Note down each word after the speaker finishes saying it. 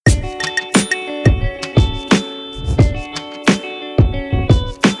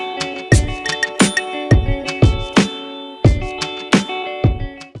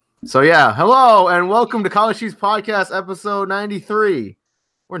So yeah, hello and welcome to College Cheese Podcast episode 93.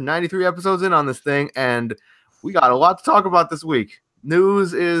 We're 93 episodes in on this thing, and we got a lot to talk about this week.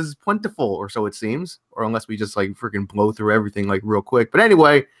 News is plentiful, or so it seems, or unless we just like freaking blow through everything like real quick. But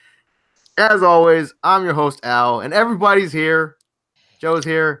anyway, as always, I'm your host Al, and everybody's here. Joe's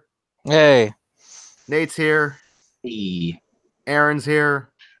here. Hey. Nate's here. Hey. Aaron's here.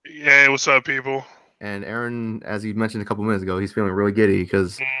 Hey, what's up, people? And Aaron, as he mentioned a couple minutes ago, he's feeling really giddy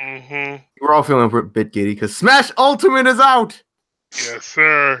because we're all feeling a bit giddy because Smash Ultimate is out. Yes,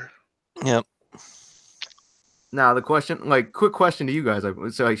 sir. Yep. Now the question, quick question to you guys: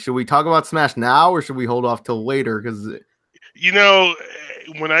 should we talk about Smash now or should we hold off till later? Because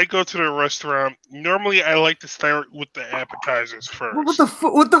when I go to the restaurant, normally I like to start with the appetizers first.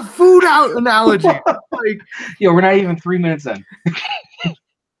 With the food out analogy, we're not even 3 minutes in.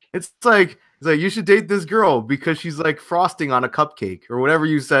 It's like you should date this girl because she's like frosting on a cupcake or whatever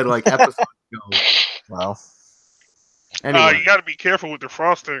you said like episodes ago. Well, anyway. You got to be careful with the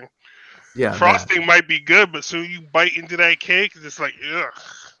frosting. Yeah, frosting might be good, but soon you bite into that cake, it's like ugh,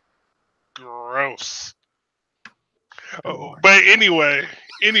 gross. Oh, but anyway,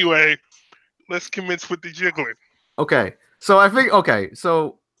 let's commence with the jiggling. Okay, so I think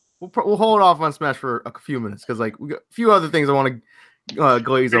so we'll hold off on Smash for a few minutes because we got a few other things I want to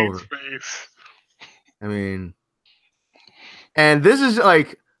glaze over. Space. I mean, and this is I'm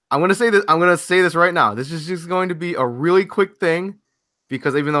gonna say this right now. This is just going to be a really quick thing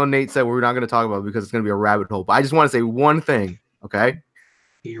because even though Nate said we're not going to talk about it because it's going to be a rabbit hole, but I just want to say one thing. Okay.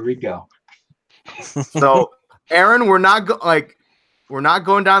 Here we go. So, Aaron, we're not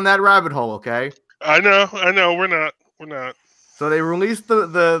going down that rabbit hole. Okay. I know. We're not. So they released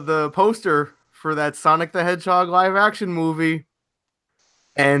the poster for that Sonic the Hedgehog live action movie,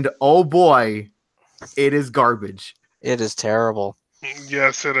 and oh boy, it is garbage. It is terrible.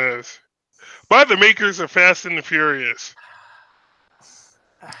 Yes, it is. By the makers of Fast and the Furious.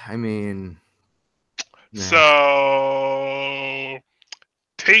 I mean, so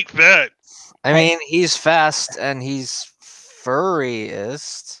take that. I mean, he's fast and he's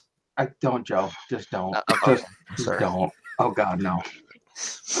furriest. Don't, Joe. Just don't. Just don't. Oh God, no.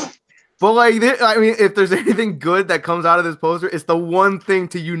 But I mean, if there's anything good that comes out of this poster, it's the one thing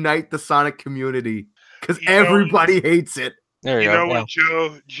to unite the Sonic community because everybody hates it. There you go. What,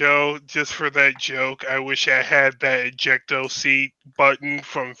 Joe, just for that joke, I wish I had that ejecto seat button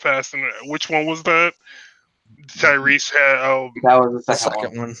from Fast and... Which one was that? Tyrese had... that was the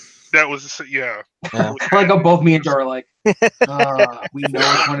second one. That was... Yeah. Both me and Joe are like, we know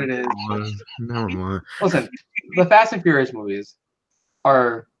which one it is. Never mind. Listen, the Fast and Furious movies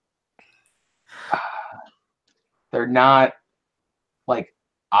are... they're not,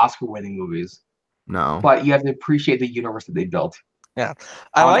 Oscar-winning movies. No. But you have to appreciate the universe that they built. Yeah.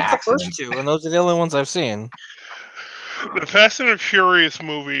 I like the first two, and those are the only ones I've seen. The Fast and the Furious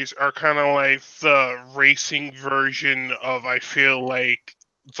movies are kind of like the racing version of, I feel like,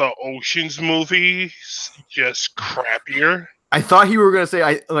 the Oceans movies, just crappier. I thought you were going to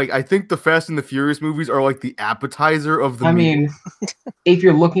say, I think the Fast and the Furious movies are like the appetizer of the mean, if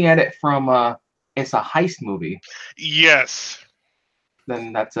you're looking at it from, it's a heist movie. Yes.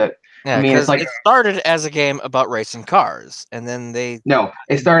 Then that's it. Yeah, I mean, it started as a game about racing cars, and then it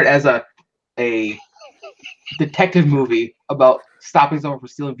started as a detective movie about stopping someone from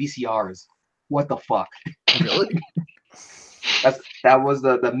stealing VCRs. What the fuck? Really? That was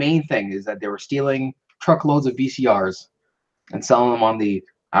the main thing, is that they were stealing truckloads of VCRs and selling them on the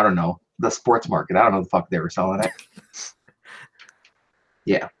sports market. I don't know what the fuck they were selling it.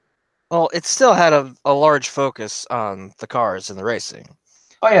 Yeah. Well, it still had a large focus on the cars and the racing.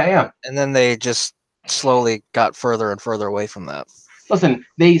 Oh, yeah. And then they just slowly got further and further away from that. Listen,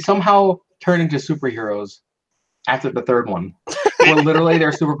 they somehow turned into superheroes after the third one, where literally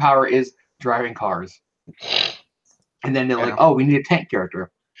their superpower is driving cars. And then they're like, oh, we need a tank character.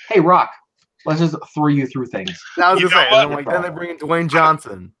 Hey, Rock, let's just throw you through things. I was going to say, then they bring in Dwayne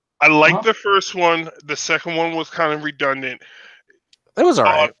Johnson. I liked the first one. The second one was kind of redundant. It was all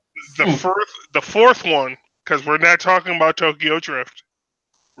right. The fourth one, because we're not talking about Tokyo Drift.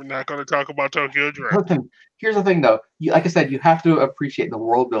 We're not going to talk about Tokyo Drift. Listen, here's the thing, though. Like I said, you have to appreciate the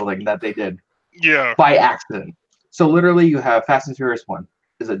world building that they did. Yeah. By accident. So literally, you have Fast and Furious 1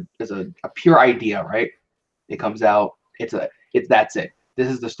 is a pure idea, right? It comes out. That's it. This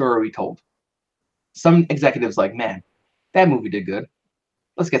is the story we told. Some executives like, man, that movie did good.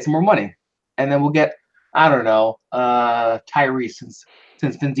 Let's get some more money, and then we'll get Tyrese since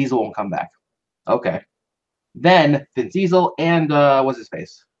Vin Diesel won't come back. Okay. Then Vin Diesel and what's his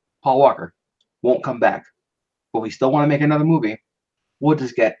face? Paul Walker won't come back. But we still want to make another movie. We'll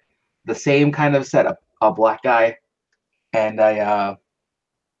just get the same kind of setup: a black guy and A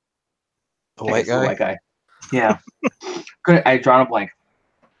white guy. white guy. Yeah. I drawn a blank.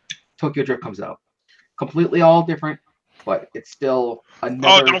 Tokyo Drift comes out. Completely all different, but it's still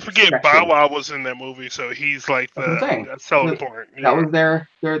another. Oh, don't forget Bow Wow was in that movie, so he's like That's what I'm saying. that selling point. That was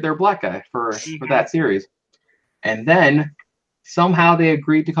their black guy for that series. And then somehow they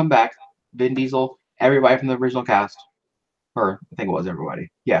agreed to come back. Vin Diesel, everybody from the original cast, or I think it was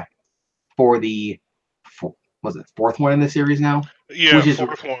everybody. Yeah, for the fourth one in the series now? Yeah, which is,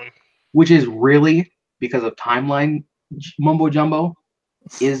 fourth one. Which is really, because of timeline mumbo jumbo,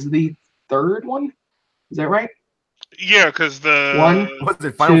 is the third one. Is that right? Yeah, because the one was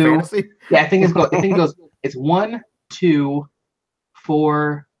it Final Fantasy? Yeah, I think it goes. It's 1, 2,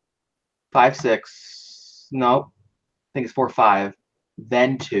 4, 5, 6. No, I think it's 4, 5.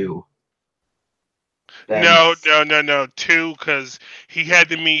 Then 2. Then... No. 2, because he had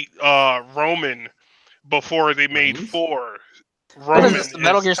to meet Roman before they made 4. What is this, the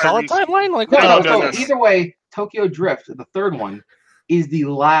Metal Gear Solid timeline? Like, no. Either way, Tokyo Drift, the third one, is the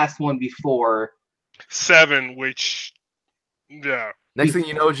last one before 7, which, yeah. Next thing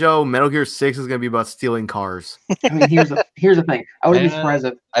you know, Joe, Metal Gear 6 is going to be about stealing cars. I mean, here's the thing. I wouldn't be surprised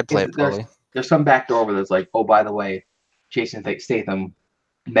if there's some backdoor where there's like, oh, by the way, Jason Statham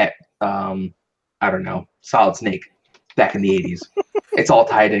met, I don't know, Solid Snake back in the 80s. It's all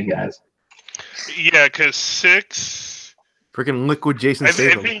tied in, guys. Yeah, because 6... Freaking liquid Jason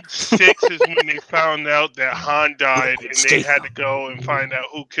Statham. I think 6 is when they found out that Han died, and they had to go and find out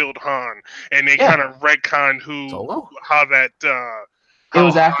who killed Han, and they kind of retconned how that. It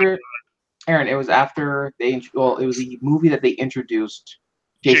was after, Aaron. It was after it was the movie that they introduced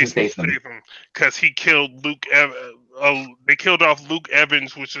Jason Statham because he killed Luke. They killed off Luke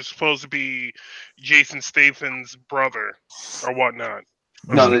Evans, which was supposed to be Jason Statham's brother or whatnot.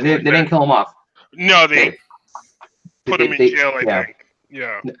 No, they didn't kill him off. No, they put him in jail, I think.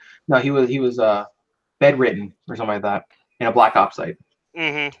 Yeah. No, he was bedridden or something like that in a Black Ops site.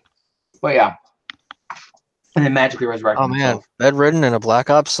 Mm-hmm. But yeah. And then magically resurrected himself. Bedridden in a Black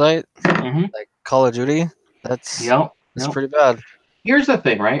Ops site? Mm-hmm. Like Call of Duty? That's pretty bad. Here's the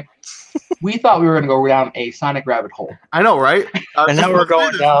thing, right? We thought we were going to go down a Sonic rabbit hole. I know, right? And now we're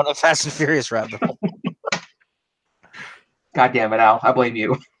going down a Fast and Furious rabbit hole. God damn it, Al. I blame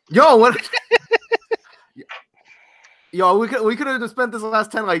you. Yo, what... Yo, we could have just spent this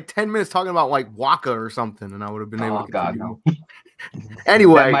last 10 minutes talking about like Waka or something, and I would have been able to. Oh God, no.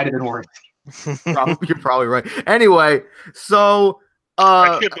 Anyway, that might have been worse. You're probably right. Anyway, so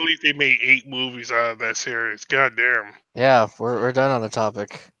I can't believe they made 8 movies out of that series. God damn. Yeah, we're done on the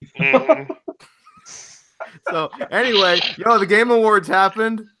topic. Mm-hmm. So anyway, the Game Awards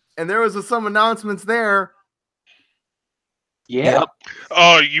happened, and there was some announcements there. Yeah. Yep.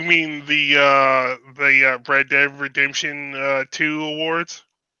 Oh, you mean the Red Dead Redemption 2 awards?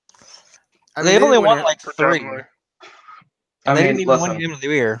 They've only won like 3. I they didn't even win Game of the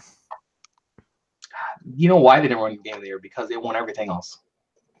Year. You know why they didn't win Game of the Year? Because they won everything else.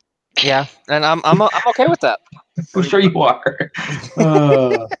 Yeah, and I'm okay with that. I'm sure you are.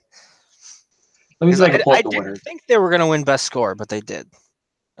 Let me see if I can pull up the winners. I didn't think they were going to win Best Score, but they did.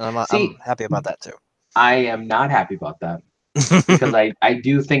 And I'm happy about that too. I am not happy about that. Because I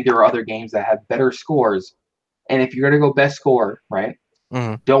do think there are other games that have better scores. And if you're going to go best score, right,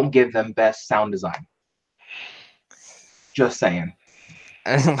 don't give them best sound design. Just saying.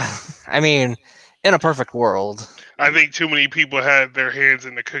 I mean, in a perfect world. I think too many people had their hands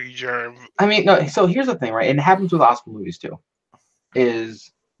in the cookie jar. I mean, no. So here's the thing, right? And it happens with Oscar movies too.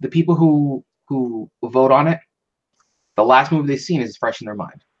 Is the people who vote on it, the last movie they've seen is fresh in their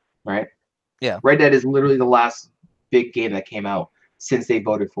mind, right? Yeah. Red Dead is literally the last big game that came out since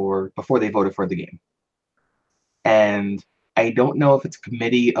before they voted for the game. And I don't know if it's a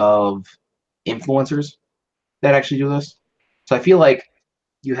committee of influencers that actually do this. So I feel like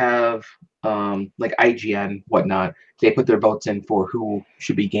you have like IGN, whatnot, they put their votes in for who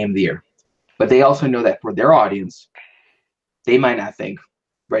should be Game of the Year. But they also know that for their audience, they might not think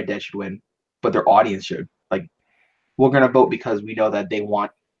Red Dead should win, but their audience should. Like, we're going to vote because we know that they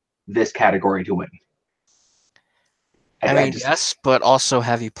want this category to win. I mean, yes, but also,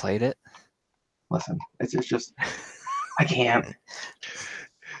 have you played it? Listen, it's just, I can't.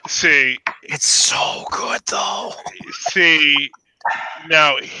 See, it's so good though. See,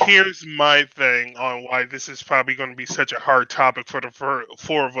 now here's my thing on why this is probably going to be such a hard topic for the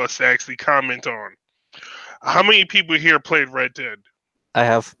four of us to actually comment on. How many people here played Red Dead? I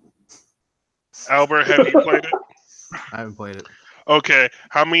have. Albert, have you played it? I haven't played it. Okay,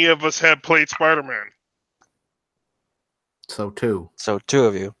 how many of us have played Spider-Man? So 2. So 2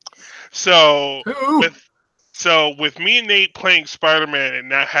 of you. So Who? with me and Nate playing Spider-Man and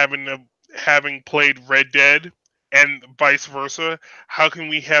not having played Red Dead and vice versa, how can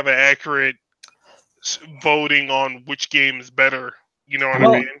we have an accurate voting on which game is better? You know what I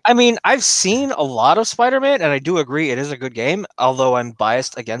Well, mean? I mean, I've seen a lot of Spider-Man, and I do agree it is a good game. Although I'm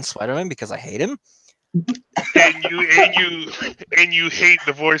biased against Spider-Man because I hate him. And you hate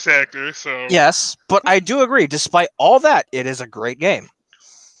the voice actor, so Yes, but I do agree. Despite all that, it is a great game.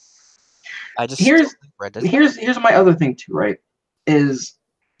 I just Here's still think Red Dead. here's my other thing too, right? Is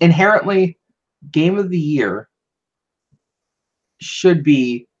inherently game of the year should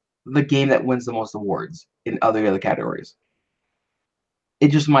be the game that wins the most awards in other categories.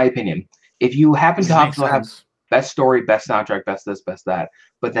 It's just my opinion. If you happen to Makes also have sense. best story, best soundtrack, best this, best that,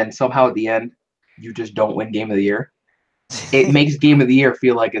 but then somehow at the end you just don't win game of the year, it makes game of the year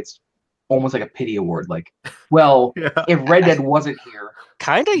feel like it's almost like a pity award. Like, well, Yeah. if Red Dead wasn't here,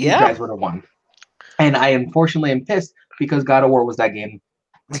 Kinda, you yeah. guys would have won. And I unfortunately am pissed because God of War was that game.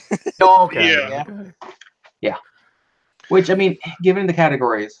 Okay. Yeah. Okay. Which, I mean, given the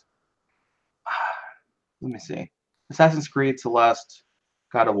categories, let me see. Assassin's Creed, Celeste,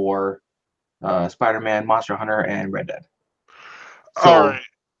 God of War, Spider-Man, Monster Hunter, and Red Dead. So all right.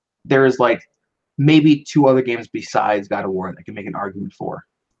 there's like maybe 2 other games besides God of War that I can make an argument for.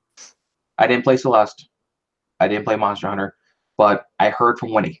 I didn't play Celeste. I didn't play Monster Hunter. But I heard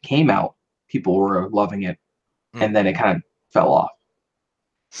from when it came out, people were loving it. And then it kind of fell off.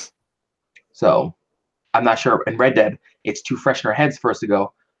 So I'm not sure. In Red Dead, it's too fresh in our heads for us to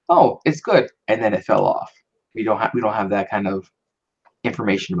go, oh, it's good. And then it fell off. We don't have that kind of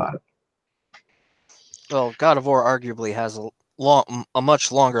information about it. Well, God of War arguably has a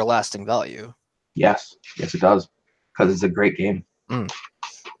much longer lasting value. Yes, it does. Because it's a great game. Mm.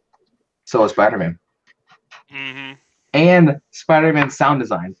 So is Spider-Man. Mm-hmm. And Spider-Man's sound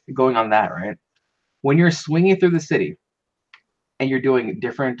design, going on that, right? When you're swinging through the city and you're doing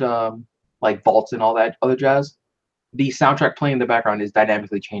different like vaults and all that other jazz, the soundtrack playing in the background is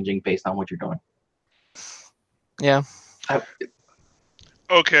dynamically changing based on what you're doing. Yeah.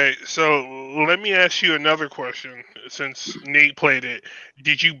 Okay, so let me ask you another question. Since Nate played it,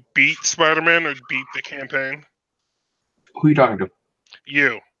 did you beat Spider-Man or beat the campaign? Who are you talking to?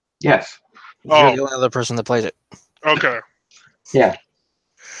 You. Yes. You're Oh. the only other person that plays it. Okay. Yeah.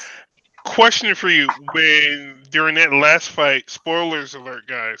 Question for you: when during that last fight, spoilers alert,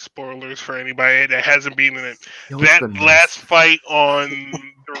 guys, spoilers for anybody that hasn't been in it. Yo, That goodness. last fight on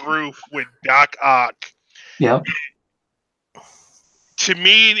the roof with Doc Ock. Yeah. To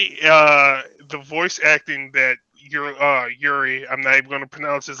me, the voice acting that Yuri, I'm not even going to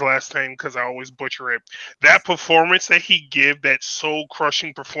pronounce his last name because I always butcher it. That performance that he gave, that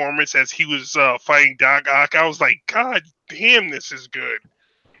soul-crushing performance as he was fighting Doc Ock, I was like, God damn, this is good.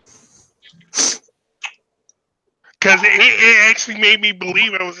 Because it actually made me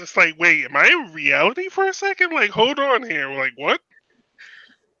believe. I was just like, wait, am I in reality for a second? Like, hold on here. Like, what?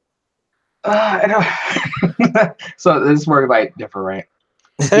 I know. So this is where we might differ, right?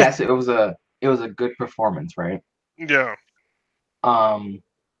 Yes, it was a good performance, right? Yeah.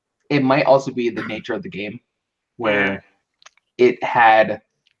 It might also be the nature of the game where it had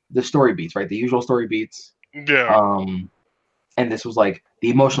the story beats, right? The usual story beats. Yeah. And this was like the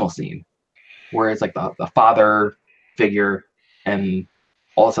emotional scene where it's like the father figure and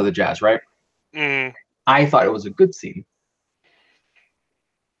all this other jazz, right? Mm. I thought it was a good scene.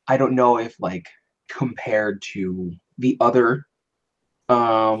 I don't know if like compared to the other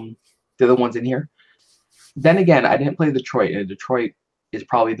the other ones in here. Then again, I didn't play Detroit, and Detroit is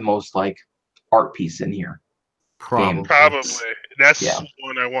probably the most like art piece in here. Probably. Probably. That's Yeah.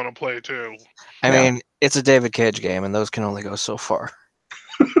 one I want to play too. I Yeah. mean, it's a David Cage game, and those can only go so far.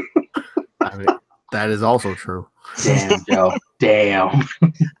 I mean, that is also true. Damn, Joe. Damn.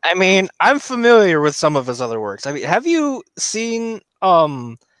 I mean, I'm familiar with some of his other works. I mean, have you seen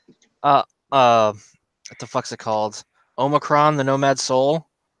what the fuck's it called? Omicron, the Nomad Soul?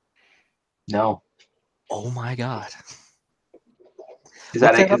 No. Oh my god. Is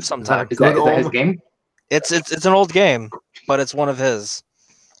Look that that up is sometime. that his game? It's an old game, but it's one of his.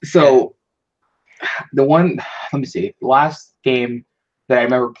 So the one, let me see. The last game that I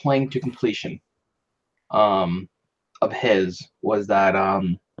remember playing to completion of his was that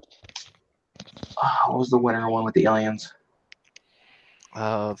what was the winner one with the aliens?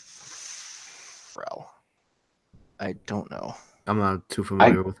 Frel. I don't know. I'm not too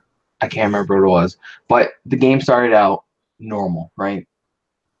familiar with. I can't remember what it was, but the game started out normal, right?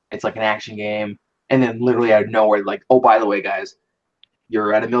 It's like an action game, and then literally out of nowhere, like, oh, by the way, guys,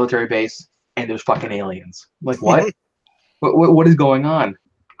 you're at a military base, and there's fucking aliens. I'm like, what? What is going on?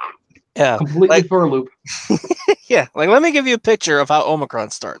 Yeah, completely for a loop. yeah. Like, let me give you a picture of how Omicron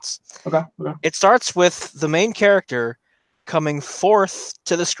starts. Okay. It starts with the main character coming forth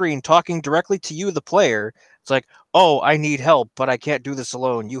to the screen, talking directly to you, the player. It's like, oh, I need help, but I can't do this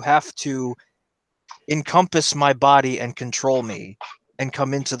alone. You have to encompass my body and control me and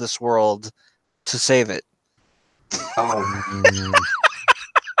come into this world to save it. Oh.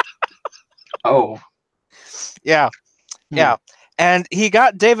 Oh. Yeah. Hmm. Yeah. And he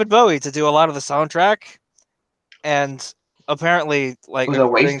got David Bowie to do a lot of the soundtrack. And apparently, like, Was it a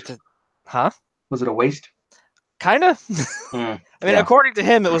according waste? to. Huh? Was it a waste? Kind of. Hmm. I mean, Yeah. according to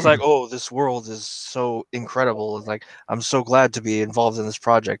him, it was like, oh, this world is so incredible. It's like, I'm so glad to be involved in this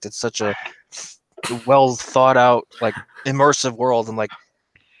project. It's such a well thought out, like, immersive world. I'm like,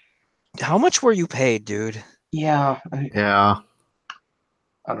 how much were you paid, dude? Yeah. Yeah.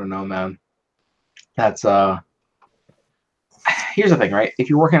 I don't know, man. That's Here's the thing, right? If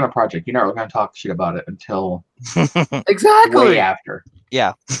you're working on a project, you're not really going to talk shit about it until Exactly. way after.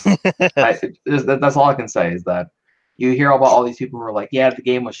 Yeah. That's all I can say is that you hear about all these people who are like, yeah, the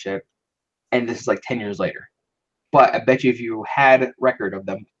game was shit, and this is like 10 years later. But I bet you if you had record of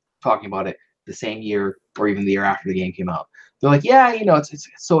them talking about it the same year or even the year after the game came out, they're like, yeah, it's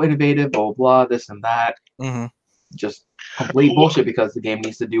so innovative, blah, blah, blah, this and that. Mm-hmm. Just complete bullshit because the game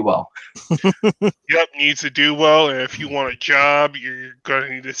needs to do well. Yep, needs to do well, and if you want a job, you're going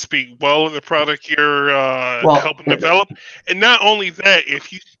to need to speak well of the product you're helping develop. And not only that,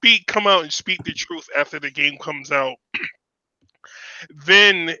 if you come out and speak the truth after the game comes out,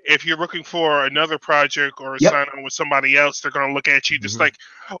 then if you're looking for another project or a sign on with somebody else, they're going to look at you just like,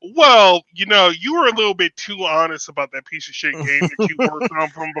 well, you were a little bit too honest about that piece of shit game that you worked on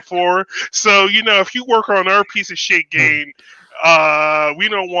from before. So, if you work on our piece of shit game, we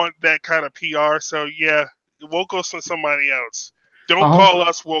don't want that kind of PR. So, yeah, we'll go to somebody else. Don't call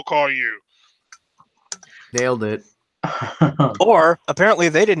us, we'll call you. Nailed it. Or apparently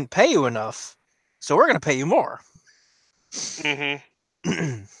they didn't pay you enough, so we're going to pay you more. Mm-hmm.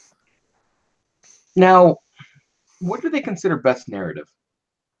 Now, what do they consider best narrative?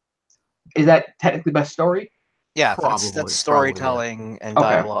 Is that technically best story? Yeah, Probably, that's storytelling and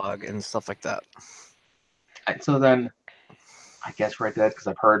dialogue and stuff like that. And so then, I guess right there, because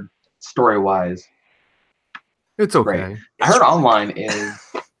I've heard story-wise, it's okay. Great. I heard online is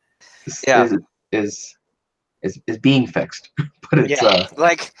being fixed, but it's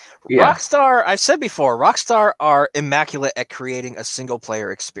Rockstar. I've said before, Rockstar are immaculate at creating a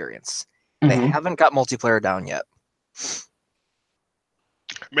single-player experience. They haven't got multiplayer down yet.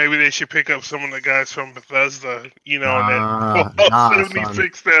 Maybe they should pick up some of the guys from Bethesda, and then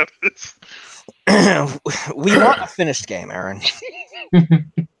fix that. We want a finished game, Aaron.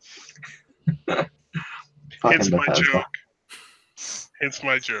 Hence my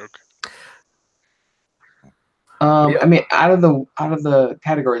joke. I mean, out of the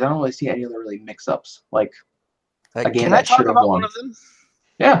categories, I don't really see any other really mix-ups. Like a game can that I talk should have about won. one of them?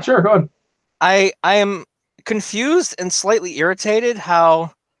 Yeah, sure, go ahead. I am confused and slightly irritated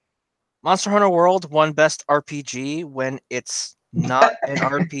how Monster Hunter World won Best RPG when it's not an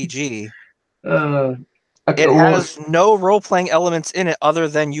RPG. It has no role-playing elements in it other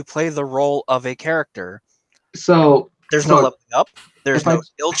than you play the role of a character. So there's no leveling up. There's no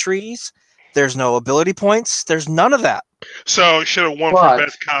skill trees. There's no ability points. There's none of that. So it should have won for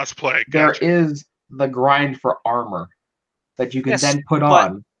Best Cosplay. There is the grind for armor that you can then put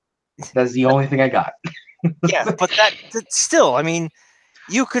on. That's the only thing I got. Yeah, but that still, I mean,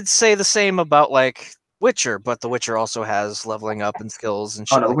 you could say the same about like Witcher, but The Witcher also has leveling up and skills and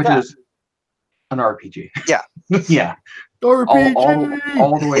shit. The Witcher's an RPG. Yeah. Yeah. RPG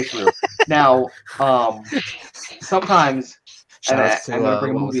all the way through. Now, sometimes, and I'm going to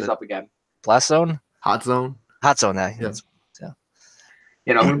bring movies up again. Blast Zone? Hot Zone? Hot Zone, yeah.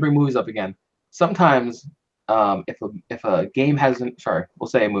 I'm going to bring movies up again. Sometimes, if a game hasn't, we'll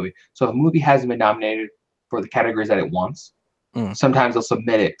say a movie. So if a movie hasn't been nominated for the categories that it wants, sometimes they'll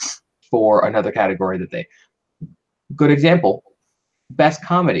submit it for another category that they. Good example, Best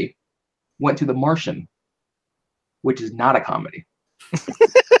Comedy went to The Martian, which is not a comedy.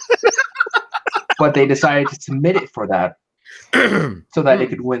 But they decided to submit it for that so that it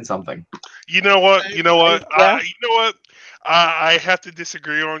could win something. You know what? I have to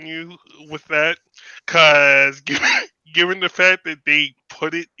disagree on you with that because given the fact that they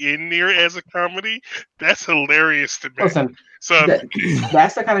put it in there as a comedy, that's hilarious to me. Listen, so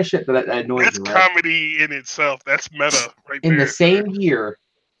that's the kind of shit that annoys me. That's comedy in itself. That's meta right there. In the same year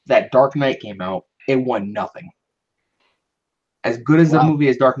that Dark Knight came out, it won nothing. As good as the movie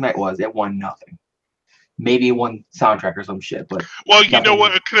as Dark Knight was, it won nothing. maybe one soundtrack or some shit. But well, you know nothing-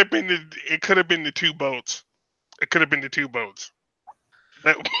 what? It could have been the two boats. It could have been the two boats.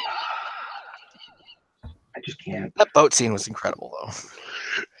 That, I just can't. That boat scene was incredible, though.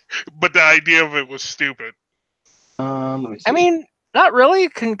 but the idea of it was stupid. Let me see. I mean, not really,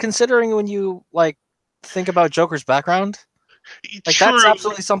 considering when you like think about Joker's background. Like True, that's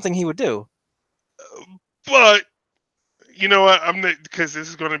absolutely something he would do. but you know what? I'm not, because this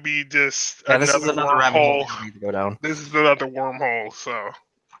is going to be just This is another rabbit hole we wormhole. don't need to go down. This is another wormhole. So,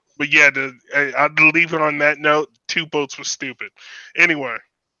 but yeah, I'll leave it on that note. Two boats was stupid. Anyway.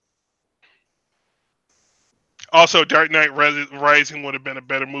 Also, Dark Knight Rising would have been a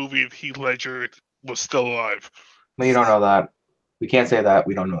better movie if Heath Ledger was still alive. But you don't know that. We can't say that.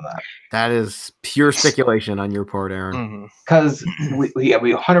 We don't know that. That is pure speculation on your part, Aaron. Mm-hmm. Because we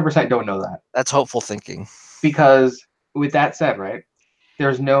 100% don't know that. That's hopeful thinking. Because with that said, right,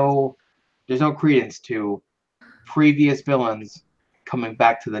 there's no credence to previous villains coming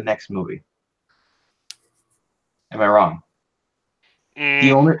back to the next movie. Am I wrong?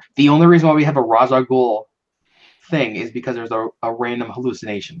 The only reason why we have a Ra's al Ghul thing is because there's a random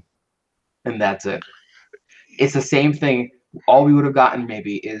hallucination, and that's it. It's the same thing. All we would have gotten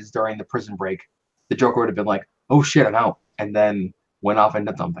maybe is during the prison break, the Joker would have been like, "Oh shit, I'm out," and then went off and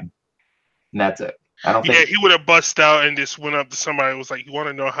did something, and that's it. I don't think. Yeah, he would have bust out and just went up to somebody and was like, "You want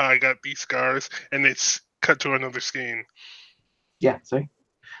to know how I got these scars?" And it's cut to another scene. Yeah, see.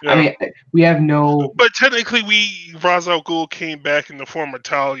 Yeah. I mean, we have no. But technically, Ra's al Ghul came back in the form of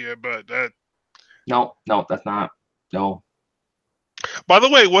Talia, but that. No, that's not. No. By the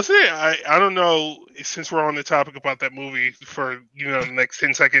way, wasn't it? I don't know. Since we're on the topic about that movie for the next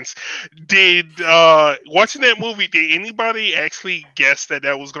 10 seconds, did watching that movie? Did anybody actually guess that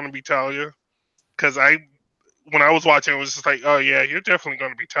was going to be Talia? Because when I was watching, it was just like, oh yeah, you're definitely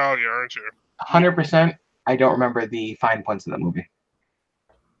going to be Talia, aren't you? 100%. I don't remember the fine points in that movie.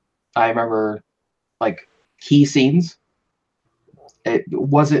 I remember like key scenes. It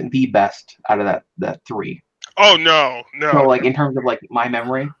wasn't the best out of that three. Oh no. So like in terms of like my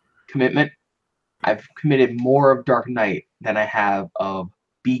memory commitment, I've committed more of Dark Knight than I have of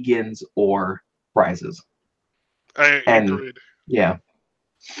Begins or Rises. I agreed. Yeah,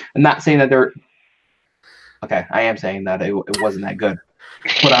 I'm not saying that they're. Okay, I am saying that it wasn't that good,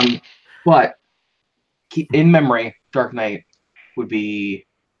 but in memory, Dark Knight would be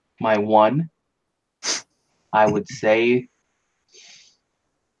my one. I would say.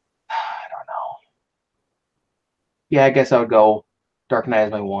 Yeah, I guess I would go Dark Knight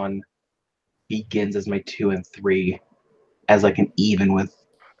as my 1, Begins as my 2 and 3, as like an even with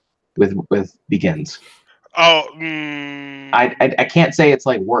Begins. Oh, I can't say it's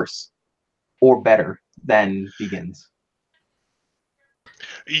like worse or better than Begins.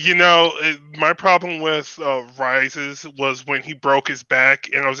 My problem with Rises was when he broke his back,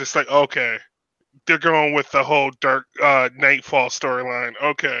 and I was just like, okay, they're going with the whole Dark Nightfall storyline.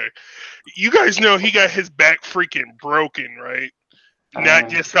 Okay, you guys know he got his back freaking broken, right? Not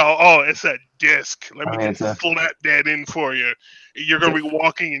just it's a disc. Let me just slap that in for you. You're gonna be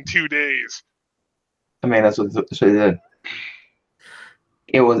walking in 2 days. I mean, that's what they did.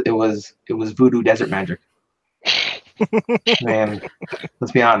 It was voodoo desert magic. Man,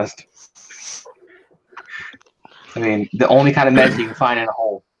 let's be honest. I mean, the only kind of magic you can find in a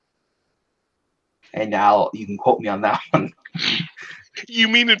hole. And now you can quote me on that one. You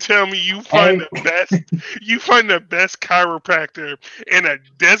mean to tell me you find the best chiropractor in a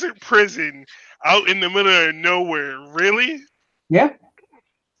desert prison out in the middle of nowhere? Really? Yeah.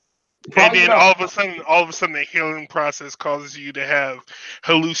 And then all of a sudden, the healing process causes you to have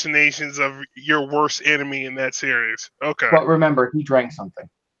hallucinations of your worst enemy in that series. Okay. But remember, he drank something.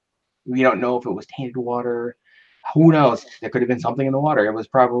 We don't know if it was tainted water. Who knows? There could have been something in the water. It was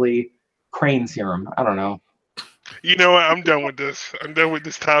probably crane serum. I don't know. You know what? I'm done with this. I'm done with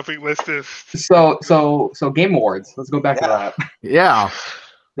this topic. Let's just. So Game Awards. Let's go back to that. Yeah.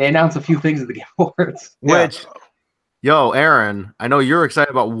 They announced a few things at the Game Awards. Which, yo, Aaron, I know you're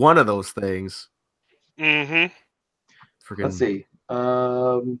excited about one of those things. Mm-hmm. Let's see. You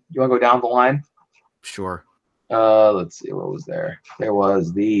want to go down the line? Sure. Let's see. What was there? There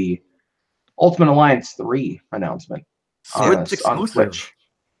was the Ultimate Alliance 3 announcement. Switch on Switch.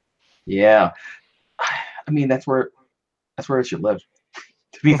 Yeah. I mean, that's where it should live.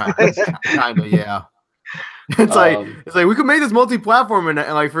 To be honest. Kind of, yeah. It's like we could make this multi-platform and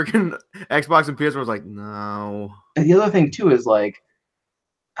like freaking Xbox and PS4 was like, no. And the other thing too is like,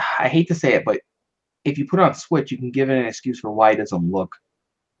 I hate to say it, but if you put it on Switch, you can give it an excuse for why it doesn't look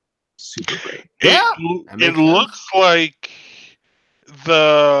super great. Yeah, it looks like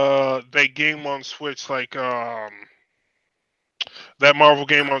that game on Switch, like that Marvel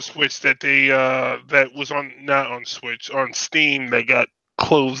game on Switch that they that was on not on Switch on Steam that got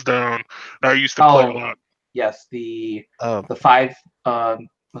closed down. I used to play a lot. Yes, the Oh, 5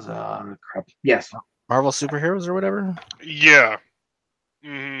 was crap. Yes. Marvel superheroes or whatever. Yeah.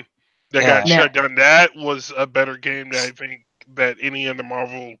 Mm-hmm. That got shut down. That was a better game that I think that any of the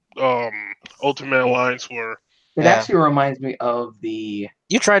Marvel Ultimate Alliance were. It actually reminds me of the.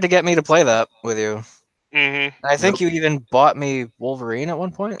 You tried to get me to play that with you. Mm-hmm. I think you even bought me Wolverine at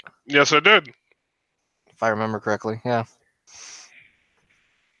one point. Yes, I did. If I remember correctly, yeah.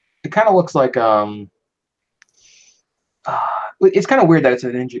 It kind of looks like it's kind of weird that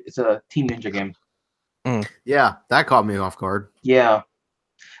it's a Team Ninja game. Mm. Yeah, that caught me off guard. Yeah,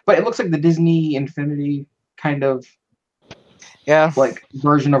 but it looks like the Disney Infinity kind of like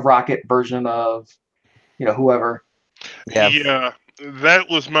version of Rocket, version of whoever. Yeah, that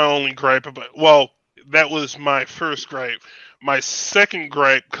was my only gripe about. Well, that was my first gripe. My second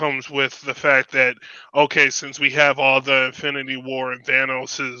gripe comes with the fact that since we have all the Infinity War and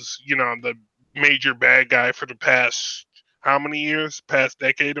Thanos is the major bad guy for the past how many years, past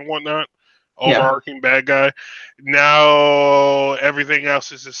decade and whatnot, overarching bad guy. Now everything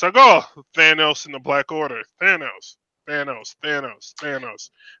else is just like Thanos and the Black Order, Thanos.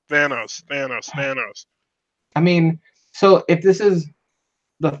 I mean, so if this is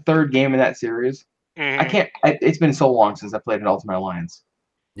the third game in that series, mm-hmm. I can't. It's been so long since I played an Ultimate Alliance.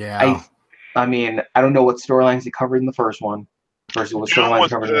 Yeah. I mean, I don't know what storylines he covered in the first one versus what storylines he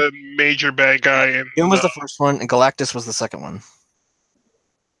covered in the major bad guy. Doom was the first one, and Galactus was the second one.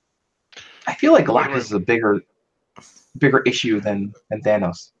 I feel like Galactus is a bigger issue than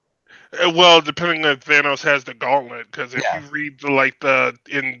Thanos. Well, depending on if Thanos has the gauntlet, because if you read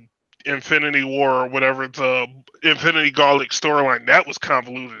in Infinity War or whatever, the Infinity Gauntlet storyline, that was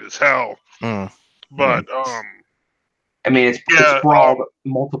convoluted as hell. But I mean, it's sprawled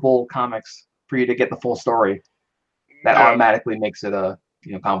multiple comics for you to get the full story. That automatically makes it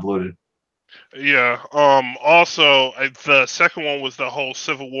convoluted. Yeah. Also, the second one was the whole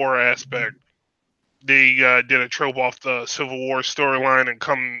Civil War aspect. They did a trope off the Civil War storyline, and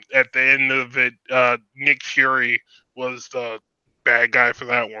come at the end of it, Nick Fury was the bad guy for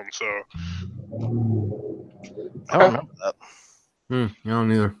that one. So I don't remember that. I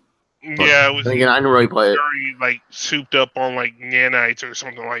don't either. Yeah, it was. Again, I didn't really play it. Very souped up on nanites or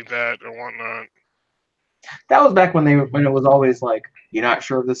something like that or whatnot. That was back when it was always like, you're not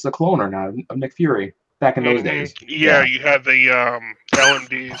sure if this is a clone or not of Nick Fury. Back in those days. Yeah, you had the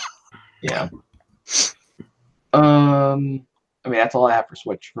LMDs. Yeah. I mean, that's all I have for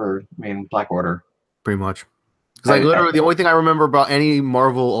Switch for Black Order. Pretty much. Because literally, the only thing I remember about any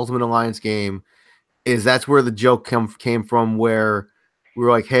Marvel Ultimate Alliance game is that's where the joke came from, where we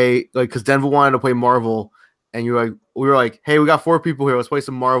were like, hey, because Denver wanted to play Marvel, and we were like, hey, we got 4 people here, let's play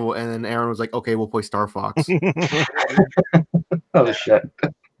some Marvel, and then Aaron was like, okay, we'll play Star Fox. Oh shit.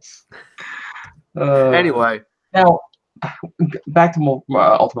 Anyway, now back to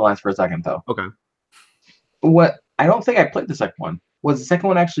Ultimate Alliance for a second, though. Okay. I don't think I played the second one. Was the second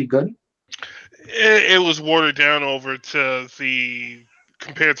one actually good? It was watered down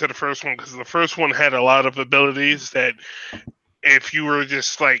compared to the first one, because the first one had a lot of abilities that if you were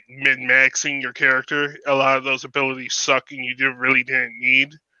just min-maxing your character, a lot of those abilities suck and you really didn't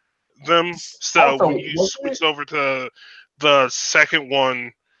need them. So Also, when you switched over to the second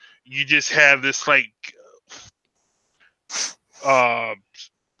one, you just have this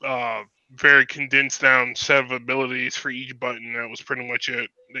very condensed down set of abilities for each button. That was pretty much it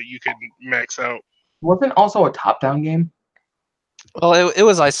that you could max out. Wasn't also a top-down game? Well, it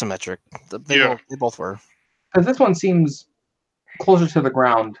was isometric. They both were. Because this one seems closer to the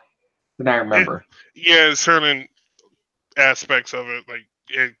ground than I remember. Yeah, certain aspects of it,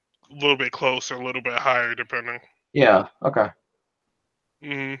 a little bit closer, a little bit higher, depending. Yeah. Okay.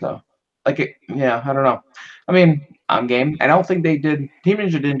 Mm-hmm. So, I don't know. I mean, I'm game. I don't think they did. Team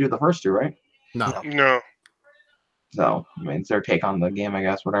Ninja didn't do the first 2, right? No. So, I mean, it's their take on the game, I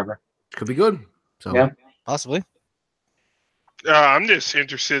guess. Whatever. Could be good. So yeah, possibly. I'm just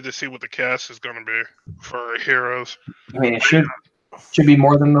interested to see what the cast is going to be for heroes. I mean, it should be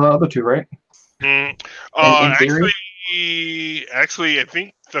more than the other 2, right? In theory? Actually, I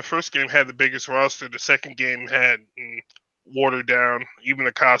think the first game had the biggest roster. The second game had watered down. Even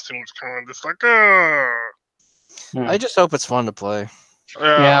the costume was kind of just I just hope it's fun to play.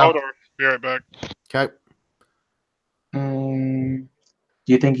 Hold on. Be right back. Okay.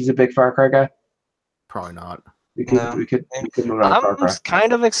 Do you think he's a big Far Cry guy? Probably not. We could move on to Far Cry. I'm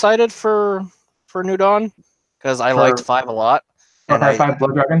kind of excited for New Dawn because I liked 5 a lot, Far Cry 5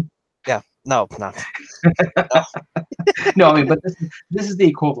 Blood Dragon? No. No, I mean, but this is the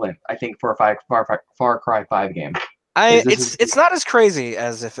equivalent, I think, for a Far Cry 5 game. It's not as crazy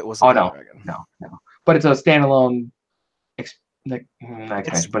as if it was a Blood Dragon. No. But it's a standalone expansion,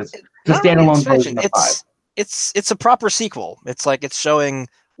 but it's a standalone version of 5. It's a proper sequel. It's like it's showing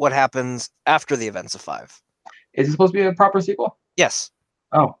what happens after the events of 5. Is it supposed to be a proper sequel? Yes.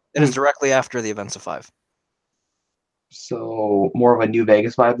 Oh. It is directly after the events of 5. So more of a New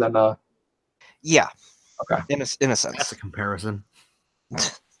Vegas vibe than a... Yeah. Okay. In a sense. That's a comparison. I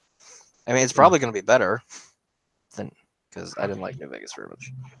mean, it's probably going to be better than, because I didn't like New Vegas very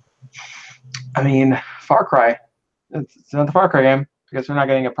much. I mean, Far Cry. It's not the Far Cry game because we're not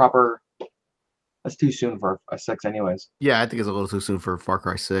getting a proper... That's too soon for a 6 anyways. Yeah, I think it's a little too soon for Far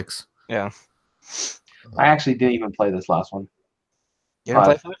Cry 6. Yeah. I actually didn't even play this last one. You didn't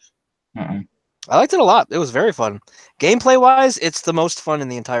play 5? Mm-mm. I liked it a lot. It was very fun. Gameplay-wise, it's the most fun in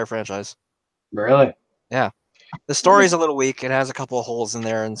the entire franchise. Really? Yeah. The story's a little weak. It has a couple of holes in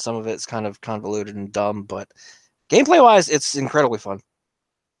there, and some of it's kind of convoluted and dumb, but gameplay-wise, it's incredibly fun.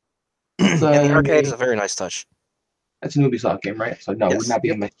 And the arcade is a very nice touch. It's an Ubisoft game, right? So no, it would not be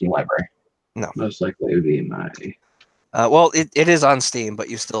in my Steam library. No. Most likely it would be in my... Well, it is on Steam, but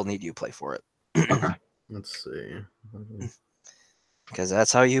you still need Uplay for it. Okay. Let's see. Because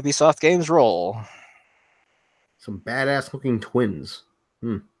that's how Ubisoft games roll. Some badass looking twins.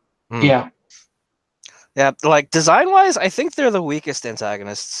 Yeah. Yeah, like design-wise, I think they're the weakest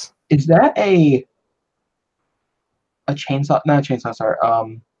antagonists. Is that a chainsaw? Not a chainsaw, sorry.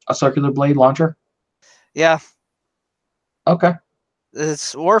 A circular blade launcher? Yeah. Okay.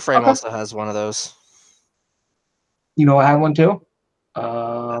 It's Warframe also has one of those. You know, I have one too.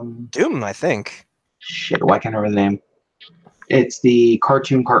 Doom, I think. Shit, why can't I remember the name? It's the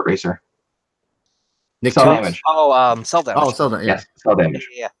cartoon kart racer. Nick Cell Toots? damage. Oh, Cell Damage. Oh, Cell Damage. Yeah. Yes, cell damage.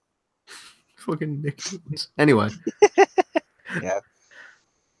 Yeah. Fucking Nick Toots. Anyway. Yeah.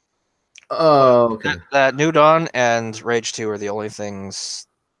 Oh, okay. That New Dawn and Rage 2 are the only things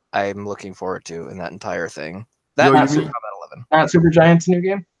I'm looking forward to in that entire thing. That Yo, and you mean- Combat 11. Not Supergiant's new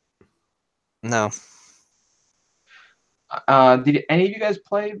game? No. Did any of you guys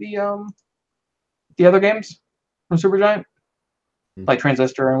play the other games from Supergiant? Like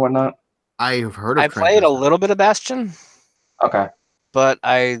Transistor and whatnot? I've heard of I played a Transistor. little bit of Bastion, Okay. but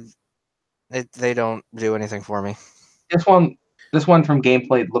they don't do anything for me. This one from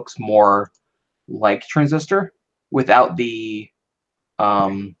gameplay looks more like Transistor without the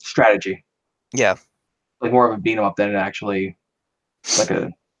strategy. Yeah. Like more of a beat 'em up than actually like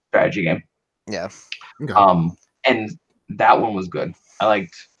a strategy game. Yeah. Okay. And that one was good. I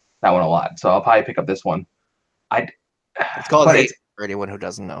liked that one a lot. So I'll probably pick up this one. It's called but Hades for anyone who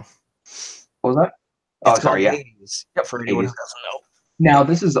doesn't know. What was that? Oh, It's sorry, called yeah. Hades Yep, for anyone who Hades. doesn't know. Now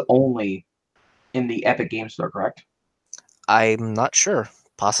this is only in the Epic Game Store, correct? I'm not sure.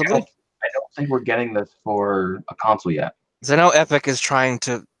 Possibly. I don't think we're getting this for a console yet. Because I know Epic is trying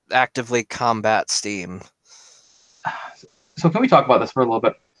to actively combat Steam. So can we talk about this for a little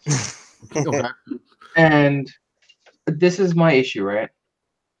bit? Okay. And this is my issue, right?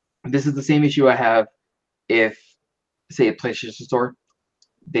 This is the same issue I have if, say, a PlayStation Store,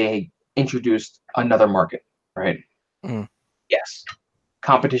 they introduced another market, right? Mm. Yes,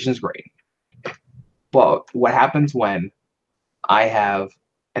 competition's great. But what happens when I have,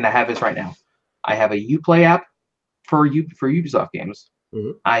 and I have this right now, I have a Uplay app for Ubisoft games.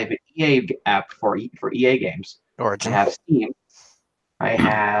 Mhm. I have an EA app for EA games. Origin. I have Steam. I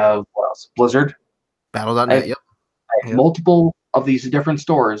have, what else? Blizzard. Battle.net, yep. I have multiple of these different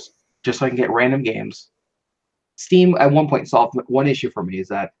stores just so I can get random games. Steam at one point solved one issue for me is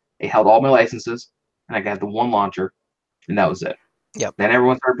that it held all my licenses and I got the one launcher and that was it. Yep. Then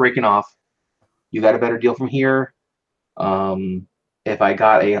everyone started breaking off. You got a better deal from here. If I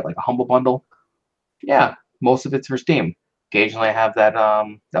got a Humble Bundle, yeah, most of it's for Steam. Occasionally I have that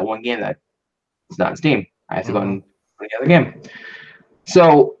one game that is not in Steam. I have to go and play the other game.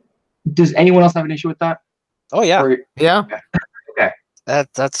 So does anyone else have an issue with that? Oh yeah. Or, Yeah. okay.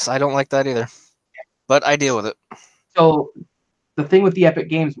 That's I don't like that either. But I deal with it. So the thing with the Epic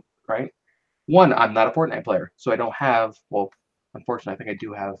Games, right? One, I'm not a Fortnite player, so I don't have. Well, unfortunately, I think I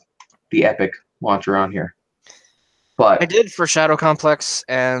do have the Epic launcher on here. But I did for Shadow Complex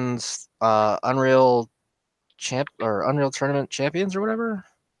and Unreal Tournament Champions or whatever.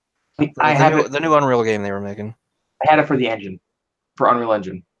 I have the new Unreal game they were making. I had it for the engine, for Unreal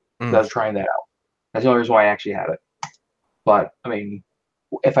Engine. So I was trying that out. That's the only reason why I actually have it. But I mean,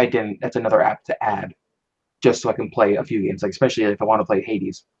 if I didn't, that's another app to add, just so I can play a few games. Like especially if I want to play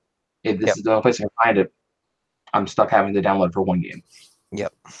Hades, if this is the only place I can find it, I'm stuck having to download for one game.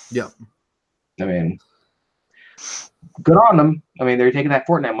 Yep. I mean, good on them. I mean, they're taking that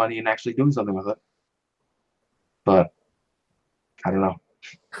Fortnite money and actually doing something with it. But I don't know.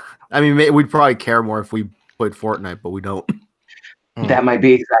 I mean, we'd probably care more if we played Fortnite, but we don't. That might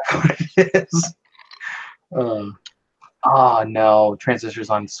be exactly what it is. Oh no, Transistors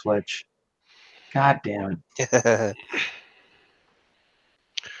on Switch. God damn it.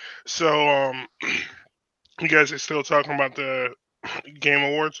 So, you guys are still talking about the Game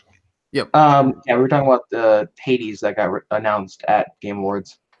Awards? Yep. Yeah, we were talking about Hades that got announced at Game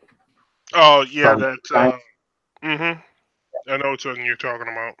Awards. Oh yeah, From that's Giants. I know which one you're talking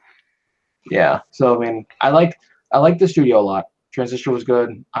about. Yeah. So I mean, I like the studio a lot. Transistor was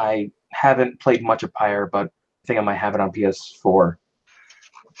good. I haven't played much of Pyre, but I think I might have it on PS4.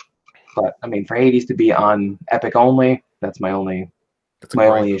 But I mean, for Hades to be on Epic only, that's my only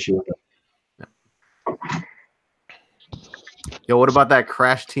issue with it. Yo, what about that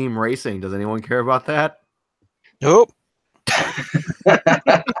Crash Team Racing? Does anyone care about that? Nope.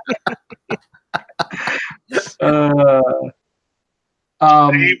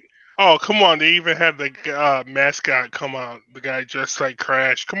 Oh, come on. They even had the mascot come out. The guy dressed like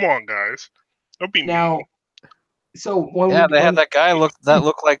Crash. Come on, guys. Don't be now. mean. So when they had that guy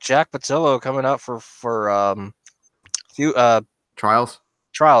looked like Jack Patillo coming out for few Trials.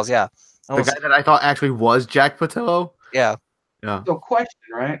 Yeah. The guy that I thought actually was Jack Patillo. Yeah. So question,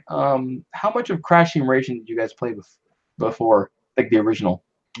 right? How much of Crash Team Racing did you guys play before, like the original?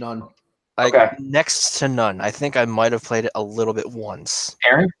 None. Okay. Next to none. I think I might have played it a little bit once.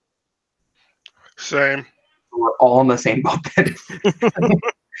 Aaron? Same. We're all in the same boat then.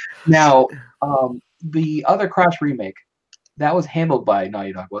 Now, the other Crash remake, that was handled by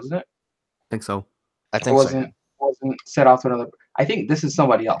Naughty Dog, wasn't it? I think so. I think so. It wasn't set off to another. I think this is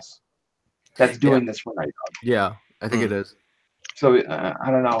somebody else that's doing this for Naughty Dog. Yeah, I think it is. So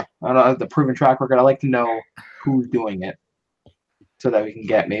I don't know. I don't know the proven track record. I like to know who's doing it, so that we can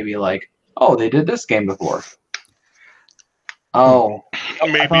get maybe like, oh, they did this game before. Oh,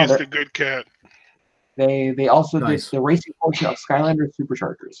 maybe it's the good cat. They also did the racing portion of Skylanders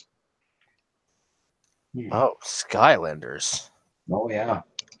Superchargers. Oh, Skylanders. Oh yeah.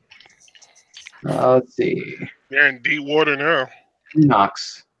 Let's see. They're in deep water now.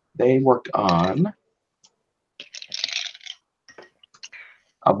 Knox. They worked on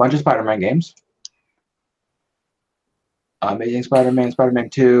a bunch of Spider-Man games. Amazing Spider-Man, Spider-Man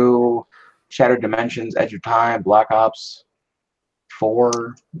 2, Shattered Dimensions, Edge of Time, Black Ops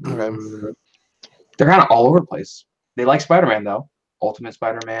 4. Okay. They're kind of all over the place. They like Spider-Man, though. Ultimate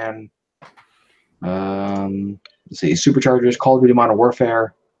Spider-Man. Let's see. Superchargers, Call of Duty Modern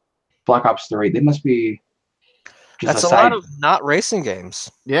Warfare, Black Ops 3. They must be just That's a lot of not racing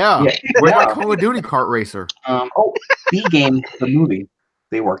games. Yeah. We're like Call of Duty Kart Racer. B Game, the movie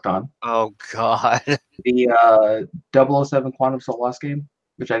they worked on. Oh, God. The 007 Quantum Solace game,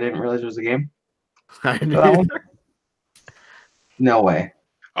 which I didn't realize was a game. I didn't No way.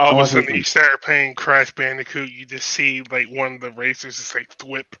 All of a sudden, you start playing Crash Bandicoot, you just see like one of the racers is like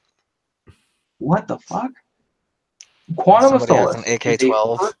thwip. What the fuck? Quantum of Solace, an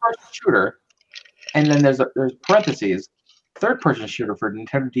AK-12 first-person shooter, and then there's parentheses, third-person shooter for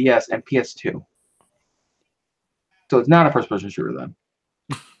Nintendo DS and PS2. So it's not a first-person shooter then.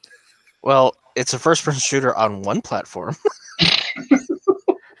 Well, it's a first-person shooter on one platform. I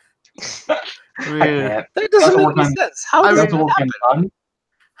can't. That doesn't make any sense. How does that happen?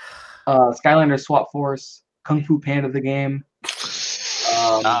 Skylanders SWAT Force, Kung Fu Panda the game.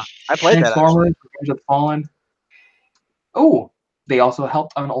 I played that. Transformers, Revenge of the Fallen. Oh, they also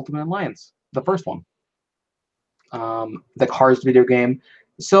helped on Ultimate Alliance, the first one. The Cars video game.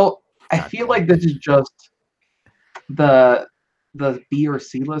 So I feel like this is just the B or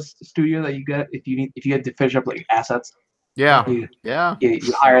C list studio that you get if you had to finish up like assets. Yeah. You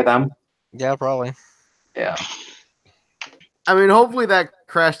hire them. Yeah, probably. Yeah. I mean, hopefully that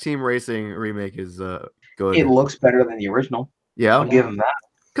Crash Team Racing remake is good. It looks better than the original. Yeah. I'll give them that.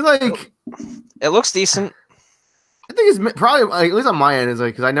 Because like, it looks decent. I think it's probably like, at least on my end is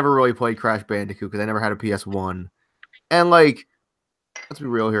like because I never really played Crash Bandicoot because I never had a PS1, and like, let's be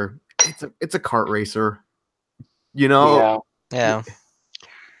real here, it's a kart racer, you know. Yeah.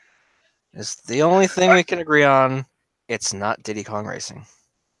 It's the only thing we can agree on. It's not Diddy Kong Racing.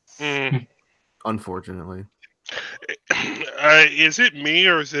 Unfortunately. Is it me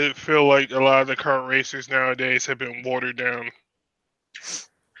or does it feel like a lot of the kart racers nowadays have been watered down?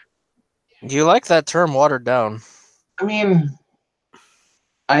 You like that term, watered down? I mean,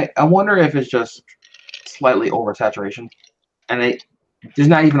 I wonder if it's just slightly oversaturation, and there's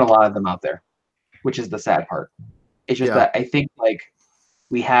not even a lot of them out there. which is the sad part. It's just that I think like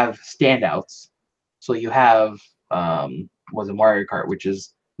we have standouts. So you have was it Mario Kart, which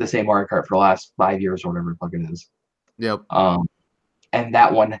is the same Mario Kart for the last 5 years or whatever the fuck it is. Yep. And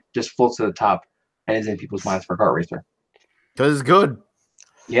that one just floats to the top and is in people's minds for kart racer. Because it's good.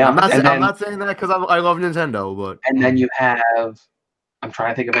 Yeah, I'm not saying that because I love Nintendo, but and then you have. I'm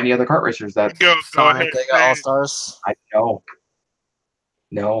trying to think of any other kart racers that. Go Sonic, ahead. Sega All Stars. I know.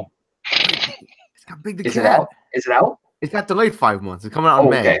 No. it's got Big the Is Cat. it out? Is it out? It's got delayed 5 months. It's coming out in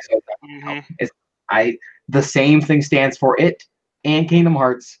May. Okay. So Mhm. the same thing stands for it and Kingdom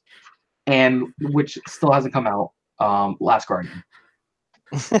Hearts, and which still hasn't come out. Last Guardian.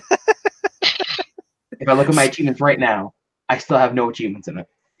 If I look at my achievements right now, I still have no achievements in it.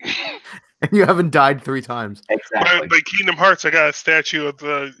 And you haven't died 3 times. Exactly. But Kingdom Hearts, I got a statue of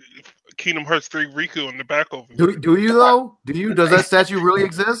the Kingdom Hearts 3 Riku in the back over there. Do you though? Does that statue really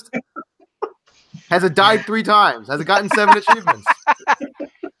exist? Has it died 3 times? Has it gotten 7 achievements?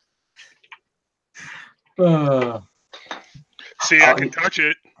 See, I can touch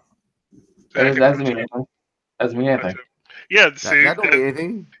it. That doesn't mean anything. Doesn't mean anything. Yeah, see, That don't mean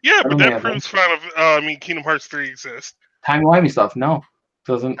anything. yeah, but Doesn't that mean proves Kingdom Hearts 3 exists. Timey-wimey stuff, no.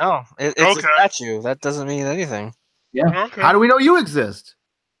 Doesn't. No, it's Okay. a statue. That doesn't mean anything. Yeah. Okay. How do we know you exist?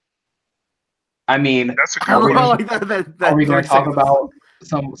 I mean, That's a I don't good know, one. like are we going to talk makes about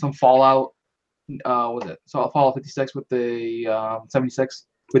some Fallout? Was it Fallout 56 with the 76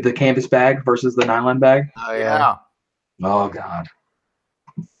 with the canvas bag versus the nylon bag? Oh Yeah. Oh God.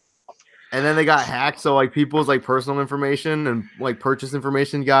 And then they got hacked, so like people's like personal information and like purchase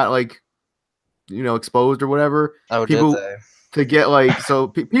information got like exposed or whatever. Oh, People- did they? To get like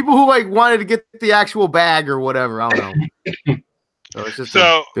people who like wanted to get the actual bag or whatever. I don't know. So it's just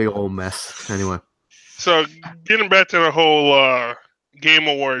a big old mess. Anyway. So getting back to the whole Game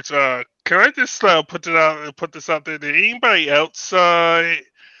Awards, can I just put this out there? Did anybody else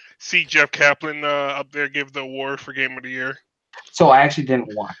see Jeff Kaplan up there give the award for Game of the Year? So I actually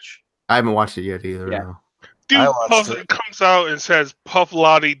didn't watch. I haven't watched it yet either. Yeah. No. Dude comes out and says, "Puff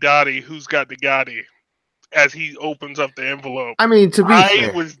Lottie Dottie, who's got the Gotti?" As he opens up the envelope. I mean, to be I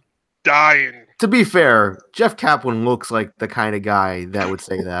fair, was dying. to be fair, Jeff Kaplan looks like the kind of guy that would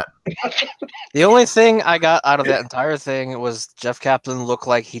say that. The only thing I got out of that entire thing was Jeff Kaplan looked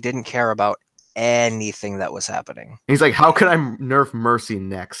like he didn't care about anything that was happening. He's like, how can I nerf Mercy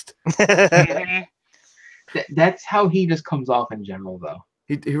next? Mhm. That's how he just comes off in general, though.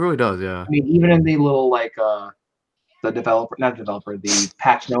 He really does, yeah. I mean, even in the little like the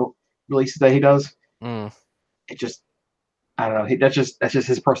patch note releases that he does, it just I don't know. That's just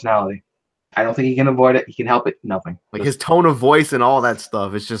his personality. I don't think he can avoid it. He can help it. Nothing. Like his tone of voice and all that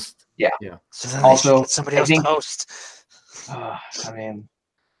stuff. It's just So then Also, they should get somebody else to host. I mean,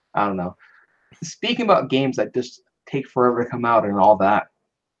 I don't know. Speaking about games that just take forever to come out and all that,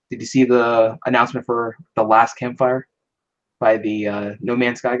 did you see the announcement for The Last Campfire by the No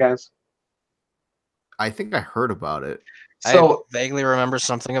Man's Sky guys? I think I heard about it. I vaguely remember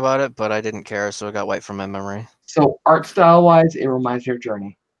something about it, but I didn't care, so it got wiped from my memory. So art style wise, it reminds me of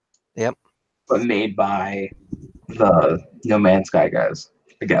Journey. Yep. But made by the No Man's Sky guys,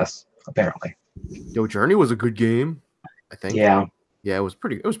 I guess. Apparently. Yo, Journey was a good game. I think. Yeah. Yeah, it was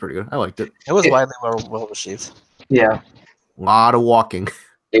pretty good. I liked it. It was widely well received. Yeah. A lot of walking.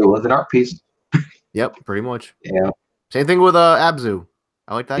 It was an art piece. Yep, pretty much. Yeah. Same thing with Abzu.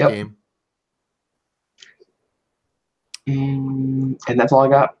 I like that game. And that's all I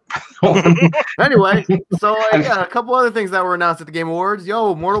got. Anyway, so a couple other things that were announced at the Game Awards.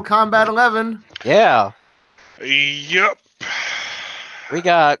 Yo, Mortal Kombat 11. Yeah. Yep. We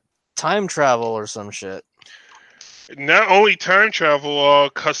got time travel or some shit. Not only time travel,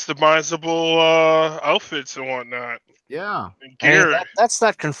 customizable outfits and whatnot. Yeah. And gear. That's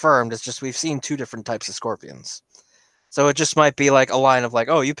not confirmed. It's just we've seen 2 different types of Scorpions. So it just might be like a line of like,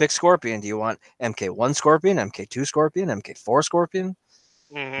 oh, you pick Scorpion. Do you want MK1 Scorpion, MK2 Scorpion, MK4 Scorpion?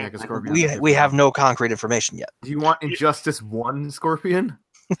 Mhm. Yeah, 'cause Scorpion We have no concrete information yet. Do you want Injustice 1 Scorpion?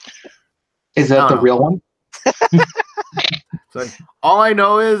 Is that the real one? So all I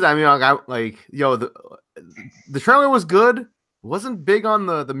know is, I mean, the trailer was good. Wasn't big on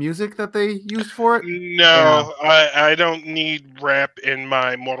the music that they used for it. No, I don't need rap in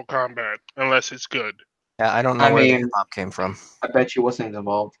my Mortal Kombat unless it's good. Yeah, I don't know where the hip-hop came from. I bet you wasn't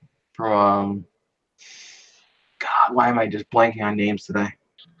involved from God, why am I just blanking on names today?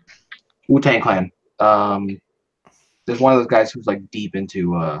 Wu-Tang Clan. There's one of those guys who's like deep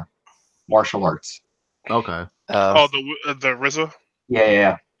into martial arts. Okay. The RZA?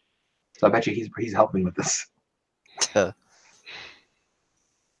 Yeah. So I bet you he's helping with this.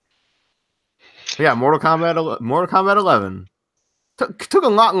 Yeah, Mortal Kombat 11 took a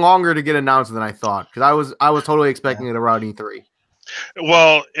lot longer to get announced than I thought because I was totally expecting it around E3.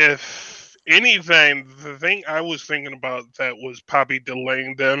 Well, if anything, the thing I was thinking about that was probably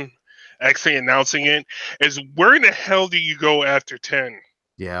delaying them actually announcing it is where in the hell do you go after 10?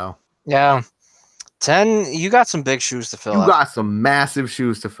 Yeah. Yeah. 10, you got some big shoes to fill. You got some massive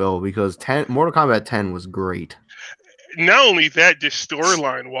shoes to fill because Mortal Kombat 10 was great. Not only that, just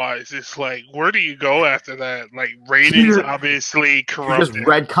storyline wise, it's like, where do you go after that? Like, ratings obviously You corrupted. just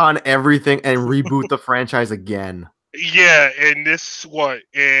retcon everything and reboot the franchise again. Yeah, and this,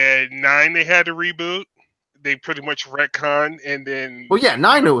 in 9 they had to reboot. They pretty much retcon, and then... Well, yeah,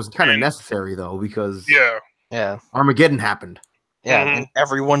 9 it was kind of necessary, though, because Yeah. Armageddon happened. Yeah, and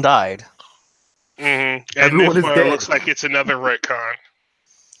everyone died. And Everyone this is one dead. looks like it's another retcon.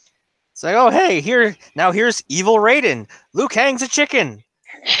 It's like, oh, hey, here's evil Raiden. Liu Kang's a chicken.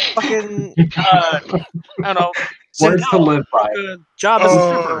 Fucking, I don't know. Words to live by. Job as a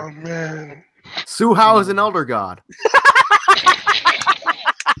stripper. Oh, man. Su Hao is an elder god.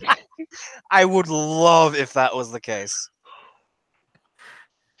 I would love if that was the case.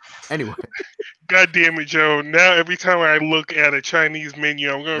 Anyway. God damn it, Joe. Now every time I look at a Chinese menu,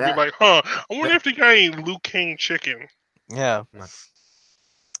 I'm going to be like, I wonder if they got any Liu Kang chicken. Yeah.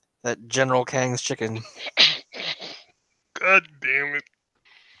 That General Kang's chicken. God damn it.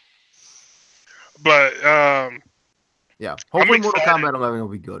 But, yeah. Hopefully I'm Mortal excited. Kombat 11 will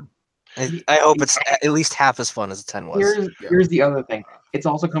be good. I hope it's at least half as fun as 10 was. Here's the other thing. It's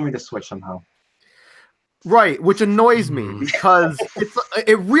also coming to Switch somehow. Right, which annoys me because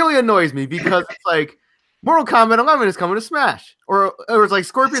it really annoys me because it's like Mortal Kombat 11 is coming to Smash, or it's like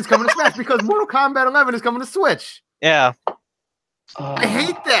Scorpion's coming to Smash because Mortal Kombat 11 is coming to Switch. Yeah, I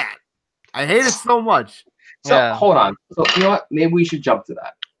hate that. I hate it so much. So hold on. So you know what? Maybe we should jump to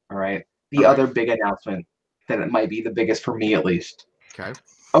that. All right. The other big announcement that it might be the biggest for me at least. Okay.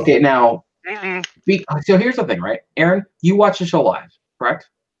 Okay. Now, so here's the thing, right? Aaron, you watched the show live, correct?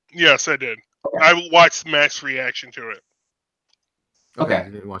 Yes, I did. Okay. I watched Matt's reaction to it. Okay.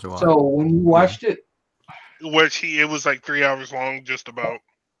 You didn't watch it live. So when you watched it, It was like 3 hours long, just about.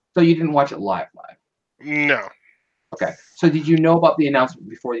 so you didn't watch it live? No. Okay. So did you know about the announcement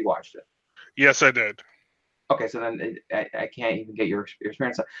before you watched it? Yes, I did. Okay. So then I can't even get your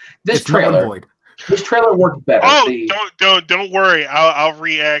experience. This It's null and trailer. void. This trailer worked better. Oh, don't worry. I'll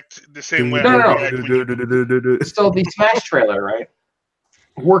react the same way. No. I react when So the Smash trailer, right,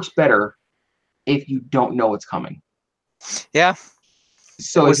 works better if you don't know what's coming. Yeah.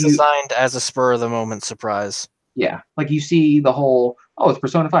 So it was if you, designed as a spur of the moment surprise. Yeah, like you see the whole, it's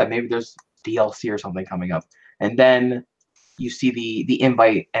Persona 5, maybe there's DLC or something coming up, and then you see the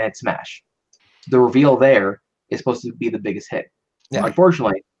invite and it's Smash. The reveal there is supposed to be the biggest hit. Yeah.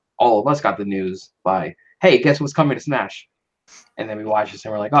 Unfortunately, all of us got the news by, hey, guess what's coming to Smash? And then we watch this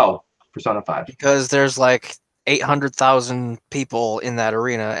and we're like, oh, Persona 5. Because there's like 800,000 people in that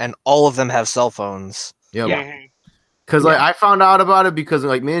arena, and all of them have cell phones. Yep. Yeah. Because I found out about it because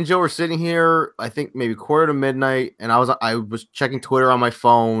like me and Joe were sitting here, I think maybe quarter to midnight, and I was checking Twitter on my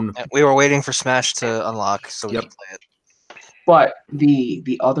phone. And we were waiting for Smash to unlock so we could play it. But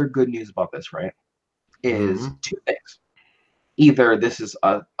the other good news about this, right, is two things. Either this is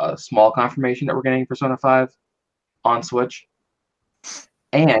a small confirmation that we're getting Persona 5 on Switch,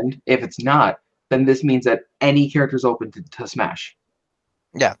 and if it's not, then this means that any character is open to Smash.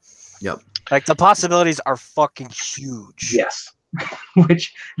 Yeah. Yep. Like, the possibilities are fucking huge. Yes.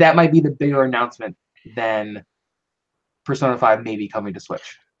 Which, that might be the bigger announcement than Persona 5 maybe coming to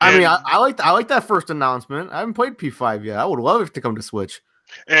Switch. I mean, I like that first announcement. I haven't played P5 yet. I would love it to come to Switch.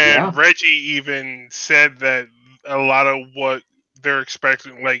 And Reggie even said that a lot of what they're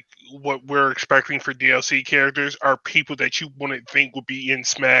expecting, like what we're expecting for DLC characters, are people that you wouldn't think would be in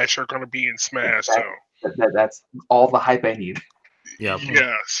Smash are going to be in Smash. That's all the hype I need. Yeah.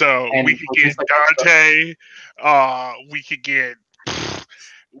 Yeah. So And we could get Dante. We could get.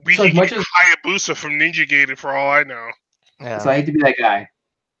 We So could as get much Hayabusa from Ninja Gaiden for all I know. Yeah. So I hate to be that guy,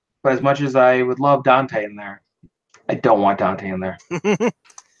 but as much as I would love Dante in there, I don't want Dante in there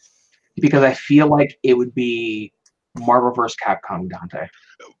because I feel like it would be Marvel vs. Capcom Dante.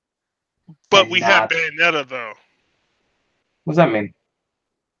 But And we have Bayonetta though. What does that mean?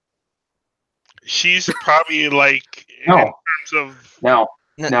 She's probably like No. in terms of No.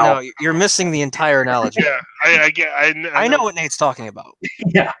 No, you're missing the entire analogy. yeah. I know what Nate's talking about.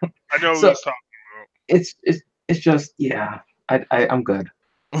 Yeah. I know So- what he's talking It's just I'm good.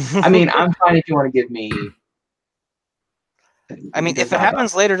 I mean, I'm fine if you want to give me. I mean, if it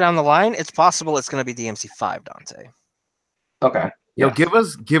happens later down the line, it's possible it's going to be DMC5 Dante. Okay. Yo,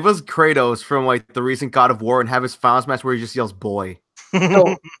 Yes. give us Kratos from like the recent God of War and have his final match where he just yells "boy."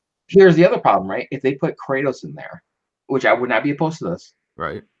 So here's the other problem, right? If they put Kratos in there, which I would not be opposed to this,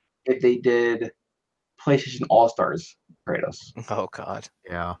 Right? if they did PlayStation All Stars Kratos, Oh God.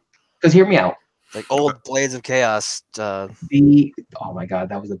 Yeah. because hear me out. Like old Blades of Chaos. Oh my God,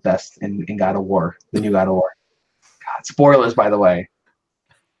 that was the best in God of War, the new God of War. God, spoilers, by the way.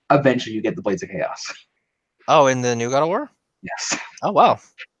 Eventually, you get the Blades of Chaos. Oh, in the new God of War? Yes, Oh wow.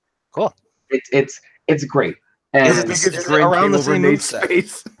 Cool. it's great. Is And it His Is it drink around came the over same Nate's moveset?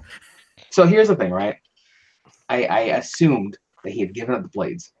 face. so here's the thing, right? I assumed that he had given up the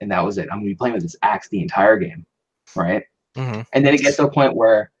blades, and that was it. I'm gonna be playing with this axe the entire game, right? Mm-hmm. And then it gets to a point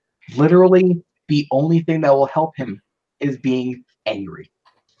where literally the only thing that will help him is being angry.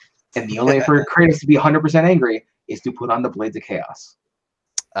 And the only way for Kratos to be 100% angry is to put on the Blades of Chaos.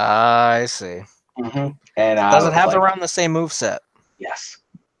 I see. And I Does it was have like, around the same moveset? yes.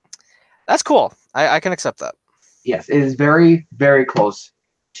 That's cool. I can accept that. Yes, it is very, very close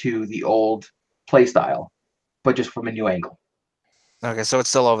to the old playstyle, but just from a new angle. Okay, so it's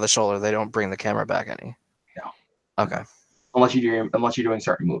still over the shoulder. They don't bring the camera back any. No. Okay. Unless you're doing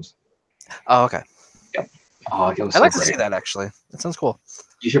certain moves. Oh, okay. Oh, it was I'd so like to great. see that actually. That sounds cool.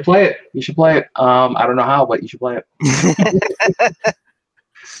 You should play it. I don't know how, but you should play it.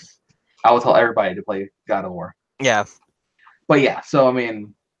 I will tell everybody to play God of War. Yeah. But yeah, so I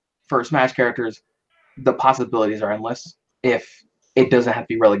mean, for Smash characters, the possibilities are endless if it doesn't have to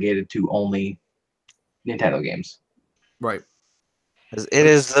be relegated to only Nintendo games. Right. It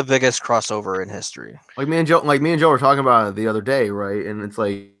is the biggest crossover in history. Like me and Joe were talking about it the other day, right? And it's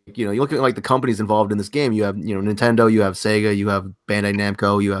like, you know, you look at like the companies involved in this game. You have, you know, Nintendo, you have Sega, you have Bandai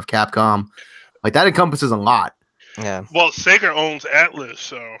Namco, you have Capcom. Like that encompasses a lot. Yeah. Well, Sega owns Atlas,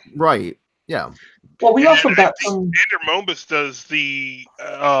 so. Right. Yeah. Well, we And also then got I think some. Xander Mobus does the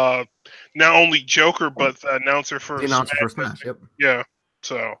not only Joker but the announcer for The announcer for Smash. Smash. Yep. Yeah,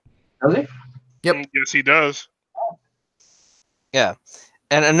 so Does he? Yep. yes, he does. Yeah.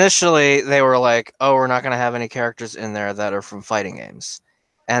 And initially they were like, "Oh, we're not going to have any characters in there that are from fighting games."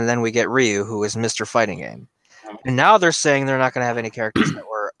 And then we get Ryu, who is Mr. Fighting Game. And now they're saying they're not going to have any characters that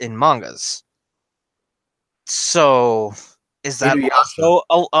were in mangas. So, is that Inuyasha.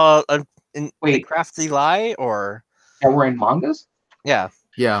 also a Wait. crafty lie, or And we're in mangas? yeah,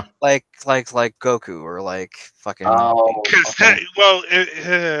 Yeah. like Goku or like fucking Oh. Because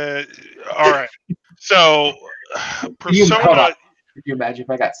Okay. all right. So Hold Persona. on. Could you imagine if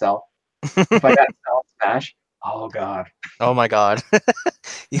I got Cell? If I got Cell Smash? Oh God. oh my god,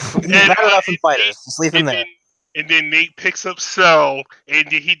 you've And, had enough in and fighters. Just leave him there. And then Nate picks up Cell, and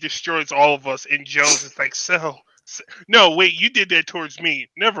then he destroys all of us. And Jones is like, Cell. No, wait, you did that towards me.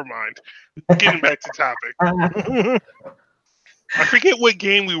 Never mind. Getting back to topic. I forget what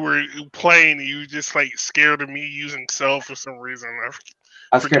game we were playing, and you were just like scared of me using Cell for some reason.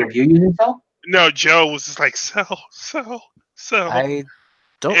 I was scared of you using Cell? No, Joe was just like, Cell. I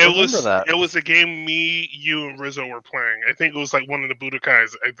don't remember that. It was a game me, you, and Rizzo were playing. I think it was like one of the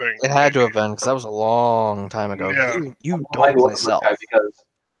Budokais, I think. It had to have been because that was a long time ago. Yeah. You Why don't do play I Cell. because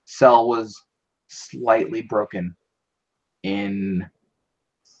Cell was slightly broken in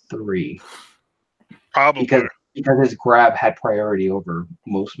 3 Probably. because his grab had priority over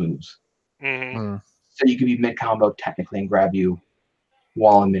most moves. Mm-hmm. So you could be mid combo technically and grab you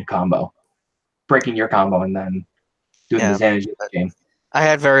while in mid combo, breaking your combo and then doing the Xanadu game. I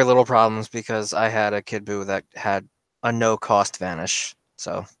had very little problems because I had a Kid Buu that had a no cost vanish.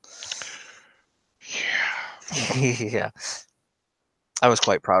 So yeah, I was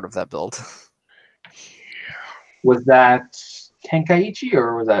quite proud of that build. Was that Tenkaichi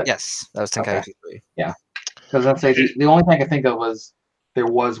or was that? Yes, that was Tenkaichi 3. Yeah, because I'd say the only thing I could think of was there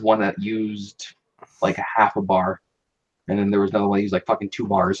was one that used like a half a bar, and then there was another one that used like fucking 2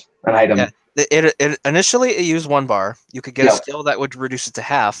 bars an item. Yeah. It initially it used 1 bar. You could get a skill that would reduce it to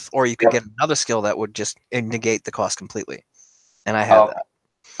half, or you could get another skill that would just negate the cost completely. And I had that.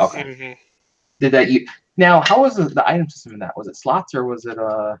 Okay. Mm-hmm. Did that you now? How was the item system in that? Was it slots or was it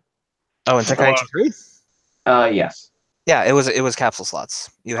Oh, in Tenkaichi 3? Yes. Yeah, it was capsule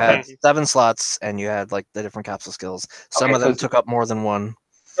slots. You had 7 slots, and you had like the different capsule skills. Some of them took up more than 1.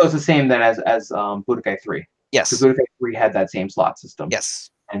 So it's the same then as Budokai 3. Yes. Because Budokai 3 had that same slot system. Yes.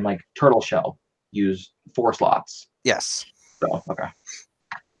 And like Turtle Shell used 4 slots. Yes. So okay.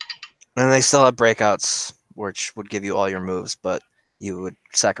 And they still have breakouts, which would give you all your moves, but you would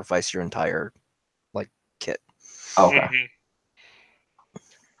sacrifice your entire like kit. Okay. Mm-hmm.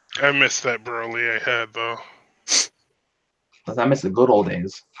 I missed that Broly I had though. Because I miss the good old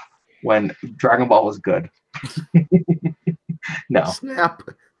days when Dragon Ball was good. No. Snap.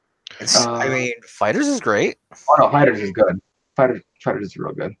 I mean, Fighters is great. Oh no, Fighters is good. Fighters is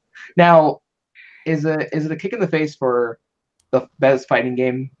real good. Now, is it a kick in the face for the best fighting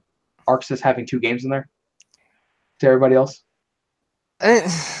game, Arc Sys having 2 games in there to everybody else? Eh,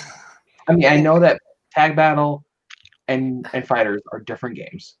 I mean, I know that Tag Battle and Fighters are different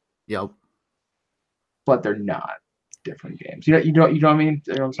games, Yep. but they're not different games. You know what I mean?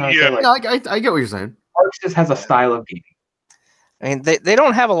 You know what I'm trying to say? Like, No, I get what you're saying. Arc Sys has a style of gaming. I mean, they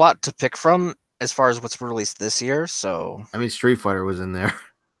don't have a lot to pick from as far as what's released this year. So I mean, Street Fighter was in there.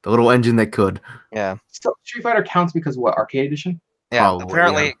 The little engine that could. yeah, Still, Street Fighter counts because what, Arcade Edition? yeah. Probably,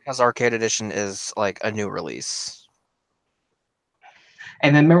 Apparently, because Arcade Edition is like a new release.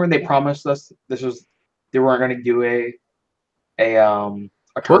 And then remember they promised us they weren't going to do a Well,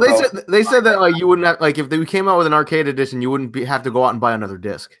 turbo. they said that like you wouldn't have, like if they came out with an arcade edition, you wouldn't have to go out and buy another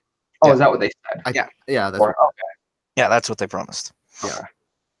disc. Oh, Yeah. is that what they said? Yeah, that's Or, okay. Yeah, that's what they promised.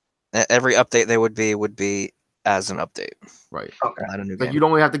 Yeah. Every update they would be as an update, right. Okay. not a new Like game. you'd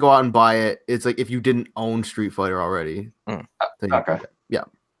only have to go out and buy it. It's like if you didn't own Street Fighter already. Mm. then Okay. Yeah.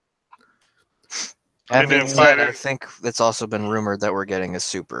 That And being then said, I Fighter- think it's also been rumored that we're getting a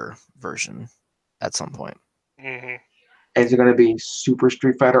super version at some point. Mhm. Is it going to be Super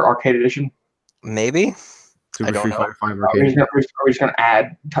Street Fighter Arcade Edition? Maybe. Super don't Street know. Fighter 5 Are we arcade. just going to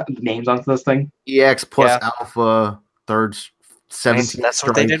add names onto this thing? EX plus Yeah. Alpha, third, I mean, 17th that's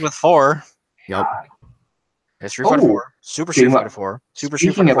what they strike. did with 4. Yep. Yeah, Street Fighter Oh, 4, Super Street speaking Fighter about- 4, Super Street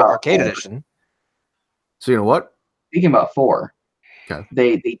speaking Fighter 4 about Arcade 4. Edition. So you know what? Speaking about 4, Okay.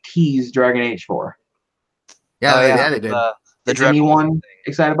 they teased Dragon Age 4. Yeah, Oh, they did. The Is Dread anyone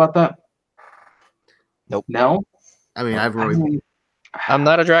excited about that? Nope. No? I mean, I've I really. mean, I'm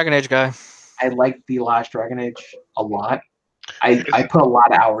not a Dragon Age guy. I like the last Dragon Age a lot. I put a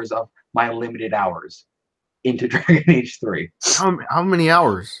lot of hours of my limited hours into Dragon Age 3. How many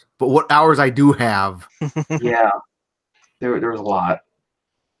hours? But what hours I do have? Yeah. There was a lot.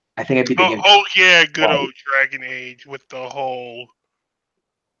 I think I beat the game. Oh yeah, good Right. old Dragon Age with the whole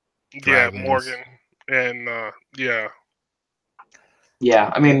Dragons. Morgan and yeah.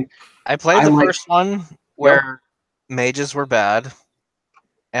 Yeah, I mean, I played I the like- first one where mages were bad,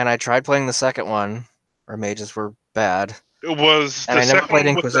 and I tried playing the second one where mages were bad, It was and the I never second played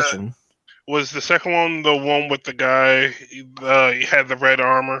one with Inquisition. was the second one the one with the guy he had the red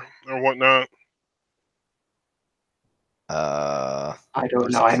armor or whatnot? I don't what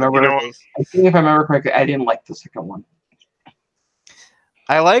is know. I it? remember. You know, I think if I remember correctly, I didn't like the second one.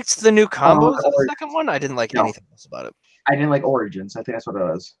 I liked the new combos of the or- second one. I didn't like No. anything else about it. I didn't like Origins. I think that's what it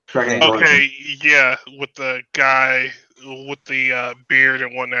was. Dragon Age Origins. okay, yeah, with the guy with the beard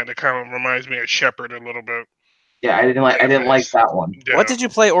and whatnot, it kind of reminds me of Shepard a little bit. Yeah, I didn't like that one. Yeah. What did you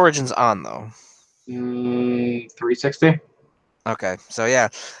play Origins on though? 360. Okay, so yeah,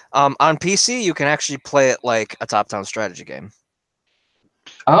 on PC you can actually play it like a top-down strategy game.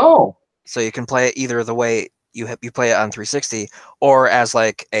 Oh, So you can play it either the way you play it on 360 or as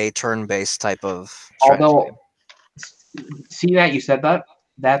like a turn-based type of strategy although, game. see that you said that.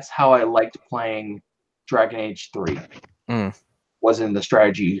 That's how I liked playing Dragon Age 3. Mm. Was in the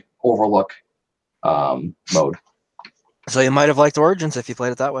strategy overlook mode. So you might have liked Origins if you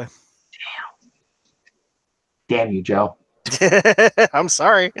played it that way. Damn you, Joe. I'm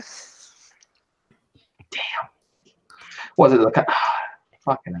sorry. Was it the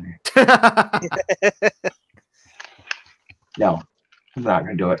fucking no? I'm not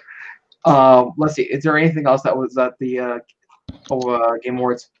gonna do it. Let's see. Is there anything else that was at the Game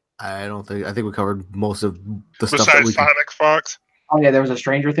Awards? I don't think. I think we covered most of the stuff that Besides we. Sonic Fox, Oh yeah, there was a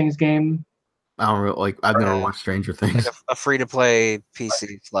Stranger Things game. I don't really like. I've never watched Stranger Things. Like a free-to-play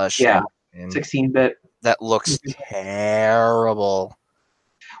PC / Yeah. game 16-bit. that looks terrible.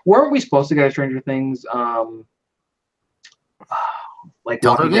 Weren't we supposed to get a Stranger Things? Like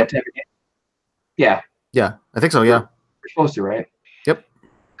Telltale Walking Dead type of game? Yeah, Yeah, I think so. Yeah. we're supposed to, right? Yep.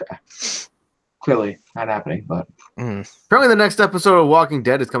 Okay. Clearly not happening, but Mm. Apparently, the next episode of Walking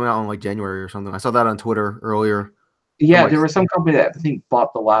Dead is coming out in like January or something. I saw that on Twitter earlier. yeah, like- there was some company that I think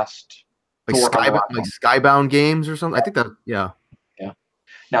bought the last. Like to work on the last one. Skybound Games or something. I think that. Yeah.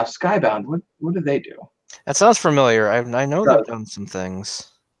 Now Skybound, what did they do? That sounds familiar. I know Does. they've done some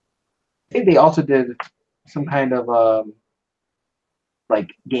things. I think they also did some kind of like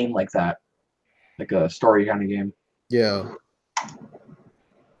game like that, like a story kind of game. Yeah.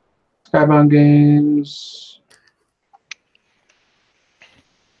 Skybound Games.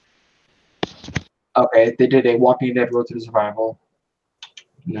 Okay, they did a Walking Dead Road to Survival.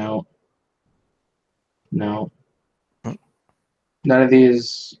 No. Hmm. None of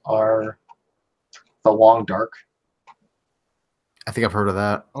these are The Long Dark. I think I've heard of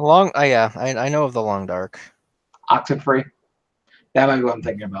that. I know of the Long Dark. Oxenfree. That might be what I'm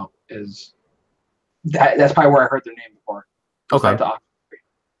thinking about. Is that's probably where I heard their name before. Okay. To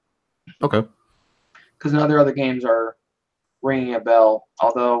Okay. Because none of their other games are ringing a bell.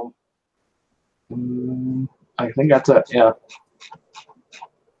 Although, I think that's it. Yeah.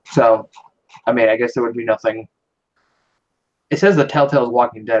 So, I mean, I guess there would be nothing. It says the Telltale's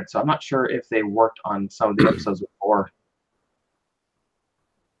Walking Dead, so I'm not sure if they worked on some of the episodes before.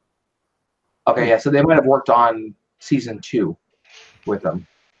 Okay, yeah, so they might have worked on season 2 with them.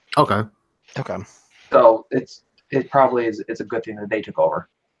 Okay. So it probably is. It's a good thing that they took over,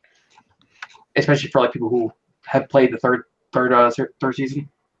 especially for like people who have played the third season.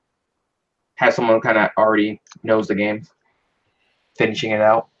 Have someone who kind of already knows the game, finishing it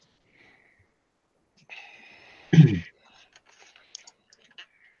out.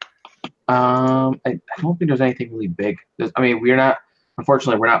 I don't think there's anything really big.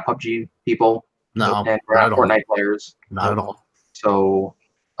 Unfortunately, we're not PUBG people. No, And we're not Fortnite players. Not at all. So,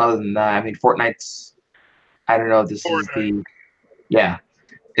 other than that, I mean, Fortnite's, I don't know,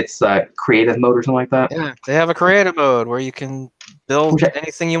 it's creative mode or something like that. Yeah, they have a creative mode where you can build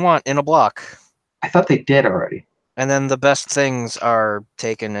anything you want in a block. I thought they did already. And then the best things are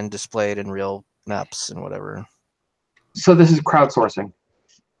taken and displayed in real maps and whatever. So this is crowdsourcing.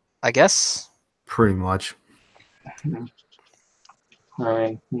 I guess. Pretty much. The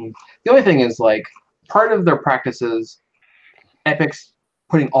only thing is, like, part of their practice is Epic's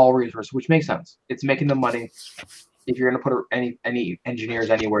putting all resources, which makes sense. It's making them money. If you're going to put any engineers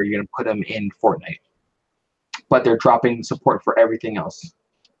anywhere, you're going to put them in Fortnite. But they're dropping support for everything else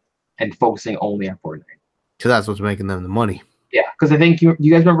and focusing only on Fortnite. So that's what's making them the money. Yeah, because I think you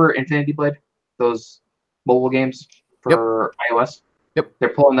guys remember Infinity Blade, those mobile games for iOS? Yep. They're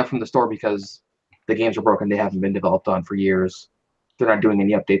pulling that from the store because the games are broken. They haven't been developed on for years. They're not doing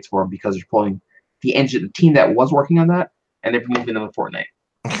any updates for them because they're pulling the team that was working on that, and they're moving them to Fortnite.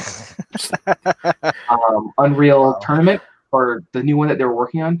 Unreal Tournament, or the new one that they were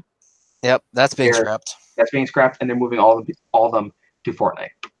working on. Yep, that's being scrapped. That's being scrapped, and they're moving all of them to Fortnite.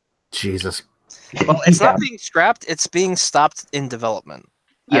 Jesus. Well, it's not being scrapped. It's being stopped in development.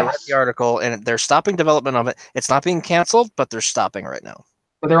 Yes. I read the article, and they're stopping development of it. It's not being canceled, but they're stopping right now.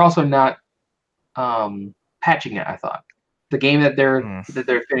 But they're also not patching it, I thought. The game that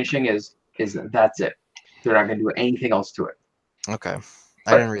they're finishing is that's it. They're not going to do anything else to it. Okay.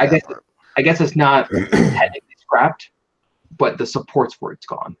 I didn't read that part. I guess it's not technically scrapped, but the supports for it's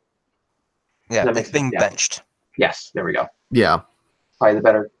gone. Yeah, it's being benched. Yes, there we go. Yeah. Probably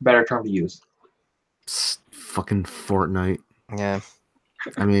the better term to use. Fucking Fortnite. Yeah.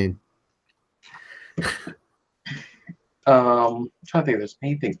 I mean, I'm trying to think if there's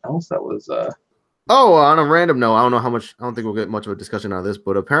anything else that was on a random note, I don't think we'll get much of a discussion out of this,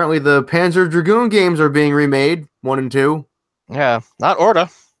 but apparently the Panzer Dragoon games are being remade, 1 and 2. Yeah, not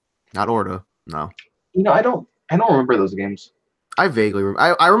Orda. Not Orda, no. I don't remember those games. I vaguely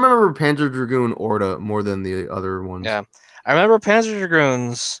remember. I remember Panzer Dragoon Orda more than the other ones. Yeah. I remember Panzer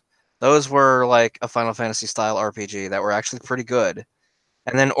Dragoons. Those were like a Final Fantasy style RPG that were actually pretty good.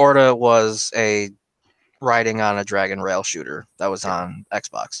 And then Orda was a riding on a dragon rail shooter that was on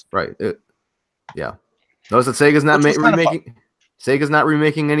Xbox. Right. Yeah. Notice that Sega's not remaking. Sega's not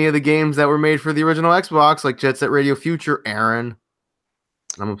remaking any of the games that were made for the original Xbox, like Jet Set Radio Future, Aaron.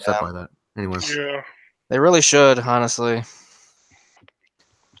 I'm upset by that. Anyway. Yeah. They really should, honestly.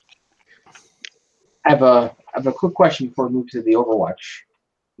 I have a quick question before we move to the Overwatch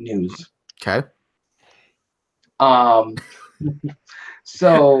news. Okay.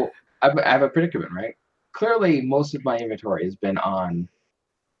 So I have a predicament, right? Clearly, most of my inventory has been on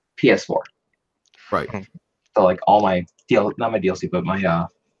PS4. Right. So, like, all my not my DLC, but my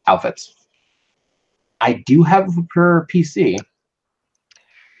outfits. I do have a pure PC.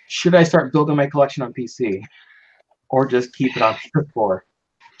 Should I start building my collection on PC, or just keep it on PS4?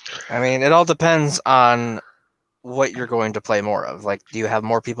 I mean, it all depends on what you're going to play more of. Like, do you have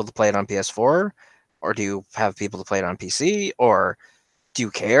more people to play it on PS4, or do you have people to play it on PC, or do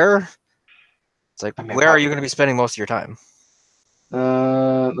you care? It's like, where are you going to be spending most of your time?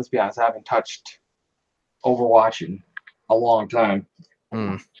 Let's be honest, I haven't touched Overwatch in a long time.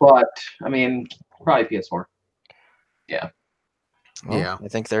 But, I mean, probably PS4. Yeah. Well, yeah. I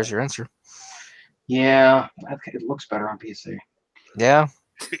think there's your answer. Yeah, it looks better on PC. Yeah.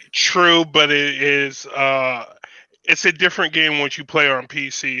 True, but it is it's a different game once you play on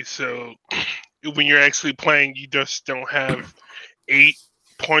PC. So when you're actually playing, you just don't have 8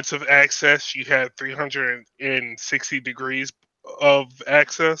 points of access. You have 360 degrees of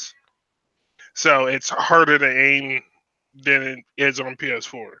access. So it's harder to aim than it is on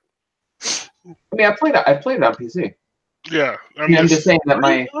PS4. I mean, I played it on PC. Yeah, I'm just saying that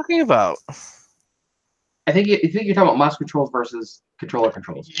What are you talking about? I think you're talking about mouse controls versus controller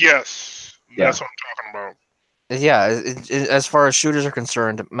controls. Yes, Yeah. that's what I'm talking about. Yeah, as far as shooters are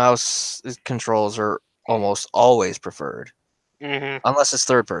concerned, mouse controls are almost always preferred, unless it's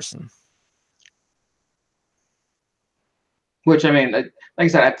third person. Which, I mean, like I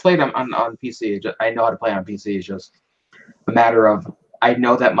said, I played on PC. I know how to play on PC. It's just a matter of I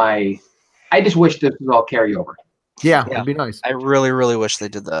know that I just wish this was all carryover. Yeah, it'd be nice. I really, really wish they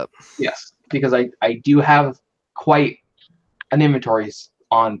did that. Yes, because I do have quite an inventory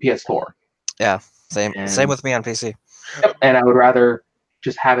on PS4. Yeah, same with me on PC. Yep, and I would rather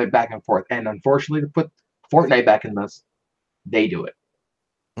just have it back and forth. And unfortunately, to put Fortnite back in this, they do it.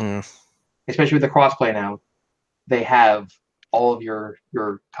 Especially with the crossplay now, they have all of your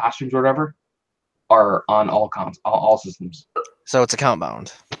costumes or whatever are on all systems. So it's account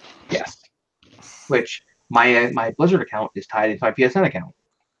bound. Yes. Which my Blizzard account is tied into my PSN account,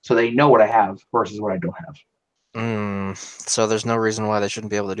 so they know what I have versus what I don't have. So there's no reason why they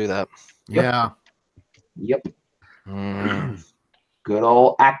shouldn't be able to do that. Yeah. Yep. Good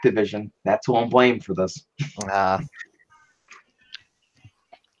old Activision. That's who I'm blamed for this.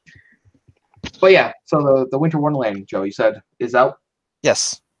 But yeah, so the Winter Wonderland, Joe, you said is out.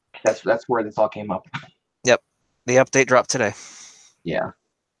 Yes. That's where this all came up. Yep. The update dropped today. Yeah.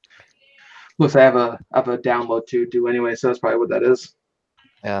 Looks I have a download to do anyway, so that's probably what that is.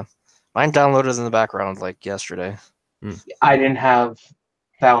 Yeah. Mine downloaded in the background like yesterday. I didn't have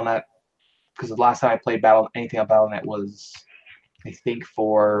Battle.net because the last time I played anything on Battle.net was, I think,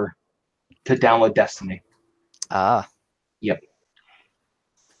 to download Destiny. Yep.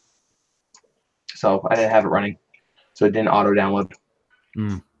 So I didn't have it running, so it didn't auto download.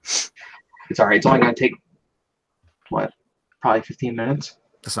 It's all right. It's only going to take probably 15 minutes.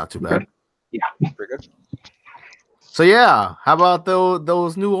 That's not too bad. Yeah, pretty good. So yeah, how about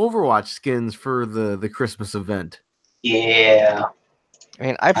those new Overwatch skins for the Christmas event? Yeah. I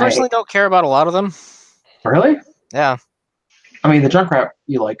mean, I personally don't care about a lot of them. Really? Yeah. I mean, the Junkrat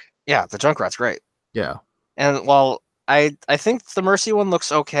you like? Yeah, the Junkrat's great. Yeah. And while I think the Mercy one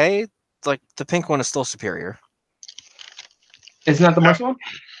looks okay, like the pink one is still superior. Isn't that the Mercy one?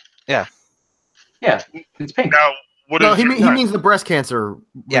 Yeah. Yeah, it's pink. Now, he means the breast cancer.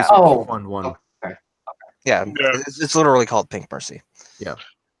 Yeah. Fund one. Okay. Yeah. It's literally called Pink Mercy. Yeah.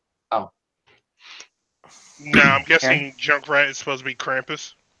 Oh. Now I'm guessing Junkrat is supposed to be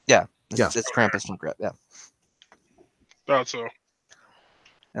Krampus. Yeah. It's Krampus Junkrat. Yeah. Thought so.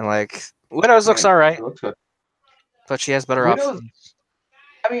 And like Widow's looks all right, Looks good. but she has better options.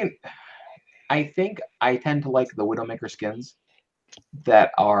 I mean, I think I tend to like the Widowmaker skins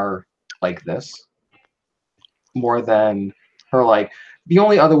that are like this more than her. Like the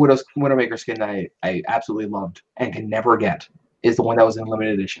only other Widowmaker skin that I absolutely loved and can never get is the one that was in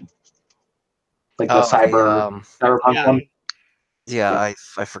limited edition, like the cyberpunk one. Yeah,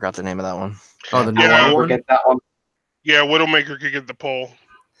 I forgot the name of that one. Oh, the noir one. Get that one. Yeah, Widowmaker could get the pole.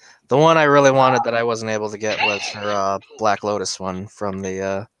 The one I really wanted that I wasn't able to get was her Black Lotus one from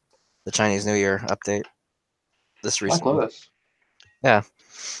the Chinese New Year update. This recent. Black Lotus. Yeah.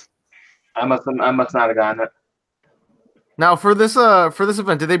 I must not have gotten it. Now for this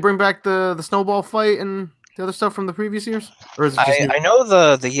event, did they bring back the snowball fight and the other stuff from the previous years? Or is it just I know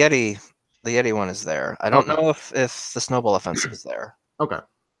the Yeti one is there. I don't know if the snowball offensive is there. Okay.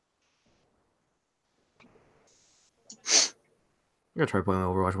 I'm gonna try playing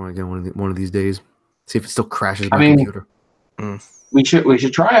Overwatch one again one of these days. See if it still crashes my computer. We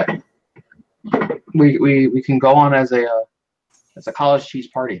should try it. We can go on as a college cheese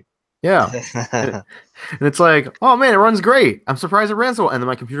party. Yeah. And it's like, oh man, it runs great. I'm surprised it ran so well. And then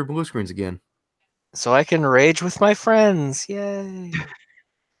my computer blue screens again. So I can rage with my friends. Yay.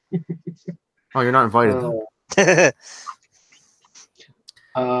 Oh, you're not invited. Let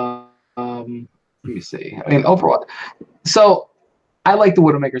me see. I mean, Overwatch. So I like the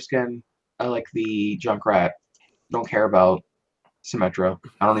Widowmaker skin. I like the Junkrat. Don't care about Symmetra.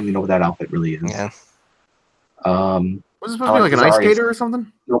 I don't even know what that outfit really is. Yeah. Was it supposed to be like an ice skater or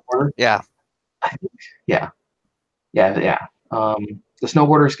something? Snowboarder? Yeah. Yeah. The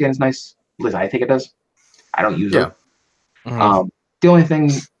snowboarder skin is nice. At least I think it does. I don't use it. Mm-hmm. The only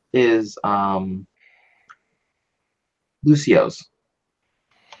thing is Lucio's.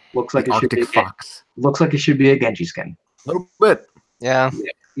 Looks like it should be Fox. Looks like it should be a Genji skin. A little bit. Yeah. Yep.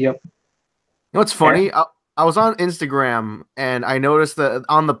 You know what's funny? I was on Instagram and I noticed that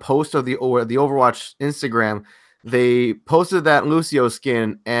on the post of the Overwatch Instagram, they posted that Lucio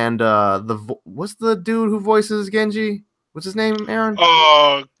skin and what's the dude who voices Genji? What's his name, Aaron?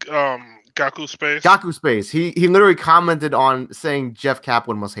 Gaku Space. Gaku Space. He literally commented on saying Jeff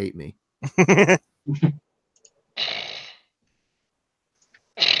Kaplan must hate me.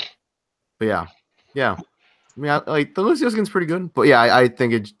 But yeah. I mean, like the Lucio skin's pretty good, but yeah, I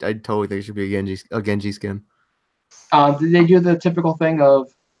totally think it should be a Genji skin. Did they do the typical thing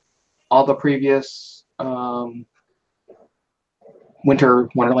of all the previous Winter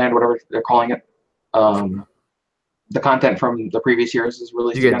Wonderland, whatever they're calling it? The content from the previous years is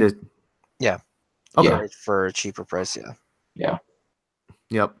released You get again? this. Yeah. Okay. Yeah, for a cheaper price, yeah. Yeah.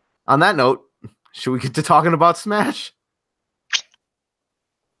 Yep. On that note, should we get to talking about Smash?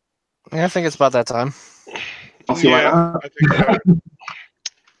 Yeah, I think it's about that time. I'll see why not. I think so.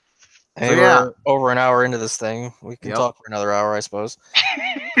 Hey, yeah. we're over an hour into this thing. We can Yep. talk for another hour, I suppose.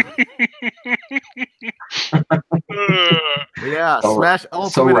 Yeah, So- Smash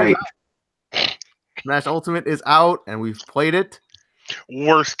Ultimate. So right. Smash Ultimate is out, and we've played it.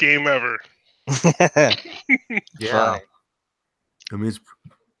 Worst game ever. Yeah. I mean,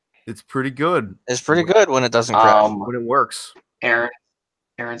 it's pretty good It's pretty good when it doesn't crash. when it works.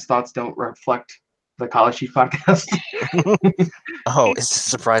 Aaron's thoughts don't reflect the College Sheet podcast. Oh, is this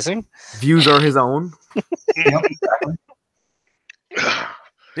surprising? Views are his own. Yep, exactly.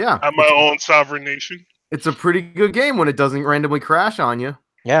 Yeah. I'm my own sovereign nation. It's a pretty good game when it doesn't randomly crash on you.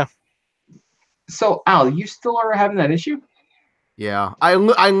 Yeah. So, Al, you still are having that issue? Yeah. I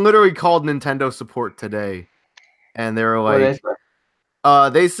literally called Nintendo support today, and they were What like, is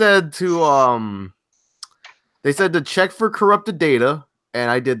it? they said to check for corrupted data, and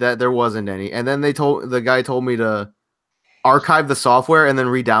I did that. There wasn't any. And then the guy told me to archive the software and then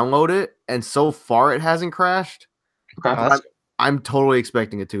re-download it. And so far, it hasn't crashed. Okay. I'm totally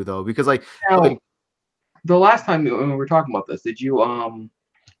expecting it to, though, because like Now, the last time when we were talking about this, did you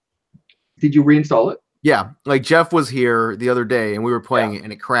reinstall it? yeah, like Jeff was here the other day and we were playing it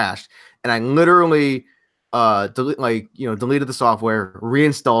and it crashed, and I literally deleted the software,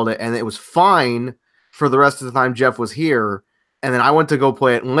 reinstalled it, and it was fine for the rest of the time Jeff was here. And then I went to go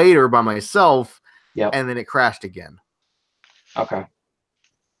play it later by myself, and then it crashed again. Okay.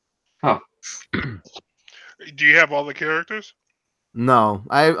 Do you have all the characters? No,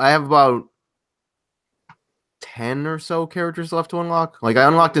 I have about 10 or so characters left to unlock. Like I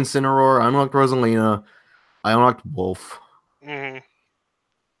unlocked Incineroar, I unlocked Rosalina, I unlocked Wolf. Mm-hmm.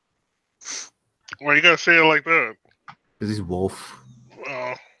 Why you gotta say it like that? Because he's Wolf.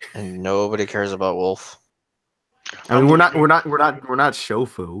 Oh. And nobody cares about Wolf. I mean, we're not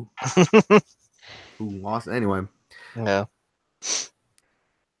Shofu. Who lost anyway? Yeah.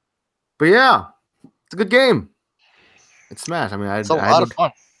 But yeah, it's a good game. It's Smash. I mean, It's a lot of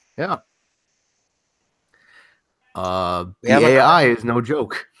fun. Yeah. The We haven't- AI is no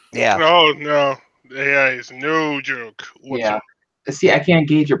joke. Yeah. Oh no, the AI is no joke. Yeah. See, I can't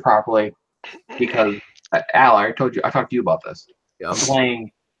gauge it properly because Al, I talked to you about this. Yeah. I'm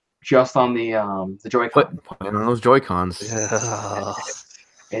playing just on the Joy-Con. Playing on those Joy-Cons. Ugh.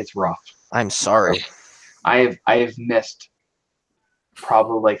 It's rough. I'm sorry. I have missed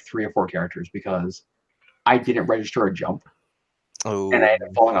probably like 3 or 4 characters because I didn't register a jump Oh, and I ended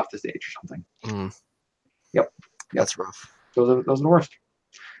up falling off the stage or something. Yep. That's rough. Those are the worst.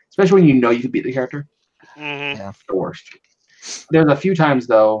 Especially when you know you can beat the character. Mm-hmm. Yeah. The worst. There's a few times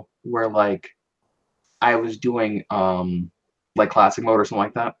though where like I was doing like classic mode or something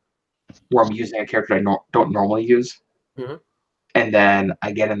like that, where I'm using a character I don't normally use, and then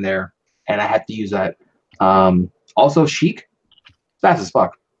I get in there and I have to use that. Also, Sheik, fast as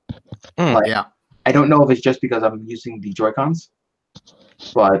fuck. Like, Yeah. I don't know if it's just because I'm using the Joy-Cons,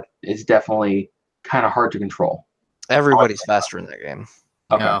 but it's definitely kind of hard to control. Everybody's faster in that game.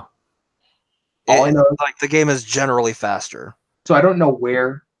 Okay. Yeah. All I know is, Like the game is generally faster. so I don't know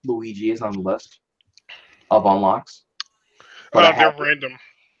where Luigi is on the list of unlocks. But I They're have, random.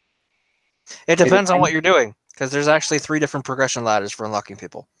 It depends on depends. what you're doing, because there's actually 3 different progression ladders for unlocking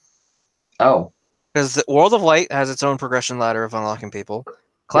people. oh, Because the World of Light has its own progression ladder of unlocking people.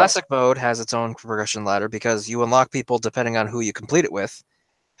 Classic mode has its own progression ladder because you unlock people depending on who you complete it with.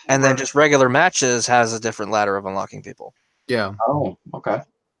 And then just regular matches has a different ladder of unlocking people. Yeah. oh, okay.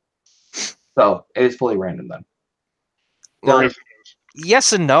 So it is fully random then. Well, Yes.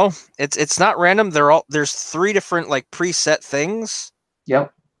 yes and no. It's not random. There's 3 different like preset things,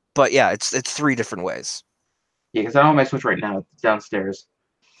 Yep. but yeah, it's 3 different ways. Yeah, because I don't have my Switch right now. It's downstairs.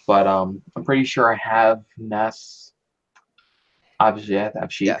 But I'm pretty sure I have Ness. Obviously, I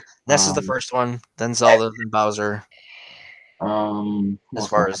have Sheik. Yeah. Ness is the first one, then Zelda, then Bowser. As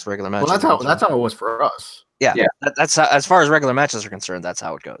far as regular matches. Well, that's how it was for us. yeah. Yeah. That's how, as far as regular matches are concerned. That's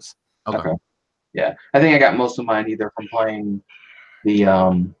how it goes. Okay. Yeah, I think I got most of mine either from playing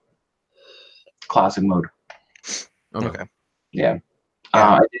the classic mode. Okay. Yeah.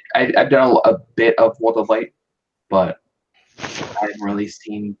 Yeah. I've done a bit of World of Light, but I haven't really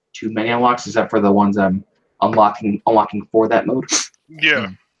seen too many unlocks except for the ones I'm unlocking for that mode.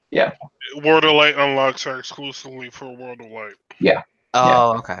 Yeah. Yeah. World of Light unlocks are exclusively for World of Light. Yeah.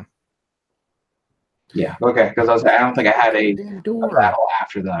 Oh, okay. Yeah. Okay. Because I don't think I had a door. battle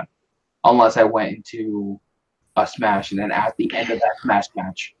after that, unless I went into a Smash and then at the end of that Smash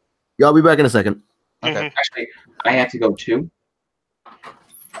match. Yeah, I'll be back in a second. Okay. Actually, I have to go too.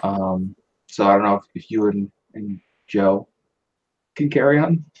 So I don't know if you and Joe can carry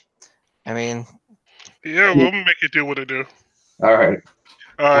on. I mean, Yeah, we'll make it do what it do. All right.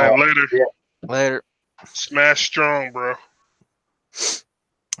 All right, later. Yeah. later. Smash strong, bro.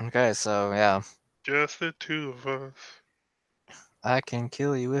 Okay, so yeah. Just the two of us. I can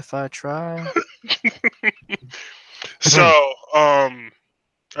kill you if I try. So,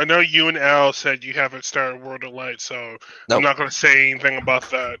 I know you and Al said you haven't started World of Light, so I'm Nope. not going to say anything about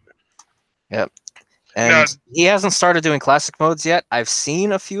that. Yep. And Now- he hasn't started doing classic modes yet. I've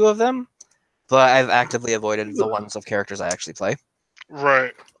seen a few of them, but I've actively avoided the ones of characters I actually play.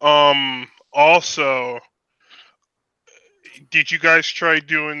 Right. Also, did you guys try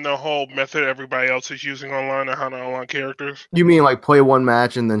doing the whole method everybody else is using online on how to unlock characters? You mean like play one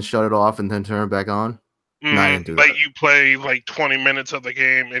match and then shut it off and then turn it back on? No, I didn't do Like that. you play like 20 minutes of the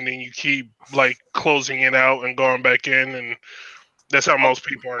game and then you keep like closing it out and going back in, and that's how most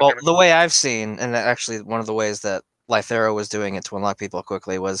people are. Well, gonna the way I've seen, and actually one of the ways that Lythero was doing it to unlock people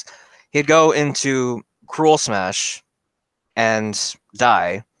quickly was he'd go into Cruel Smash and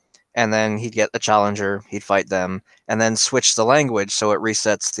die, and then he'd get a challenger, he'd fight them, and then switch the language so it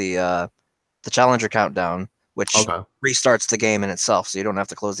resets the challenger countdown, which restarts the game in itself, so you don't have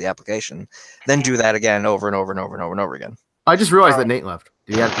to close the application. Then do that again over and over and over and over and over again. I just realized that Nate left.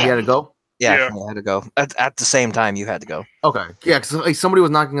 He had to go? Yeah, I had to go. At the same time, you had to go. Okay. Yeah, because like, somebody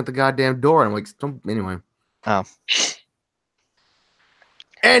was knocking at the goddamn door, and I'm like, anyway. Oh.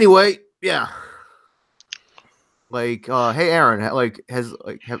 Anyway, yeah. Like, hey, Aaron,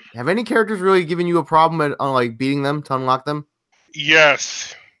 have any characters really given you a problem on like beating them to unlock them?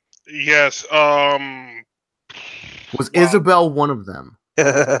 Yes. Was Isabel one of them?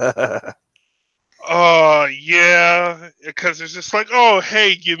 Yeah, because it's just like, oh,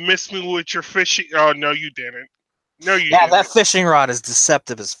 hey, you missed me with your fishing. Oh, no, you didn't. No, you didn't. That fishing rod is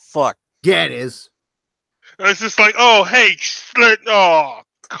deceptive as fuck. Yeah, it is. It's just like, oh, hey,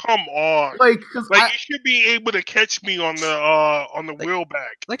 come on. Like you should be able to catch me on the wheel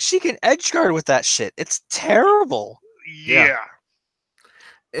back. Like she can edge guard with that shit. It's terrible. Yeah.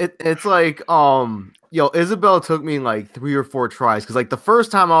 It's like Isabel took me like 3 or 4 tries because like the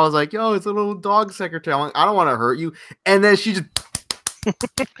first time I was like, yo, it's a little dog secretary. I'm like, I don't want to hurt you, and then she just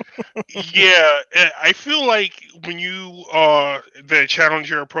Yeah, I feel like when you the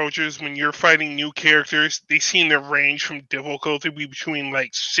challenger approaches, when you're fighting new characters, they seem to range from difficulty between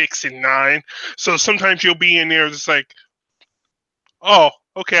like 6 and 9. So sometimes you'll be in there just like, oh,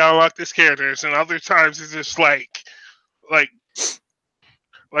 okay, I unlock this character, and other times it's just like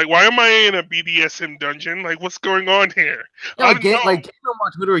why am I in a BDSM dungeon? Like, what's going on here? Game Watch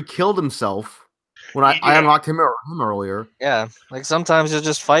literally killed himself when I unlocked him earlier. Yeah, like sometimes you'll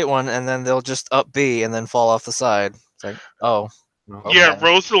just fight one and then they'll just up B and then fall off the side. It's like, oh. Okay. Yeah,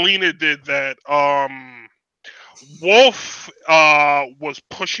 Rosalina did that. Wolf was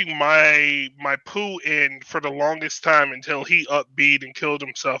pushing my poo in for the longest time until he up B'd and killed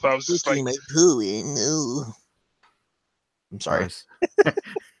himself. I was just like, my poo in. No. I'm sorry. Nice.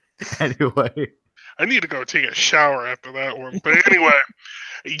 Anyway, I need to go take a shower after that one. But anyway,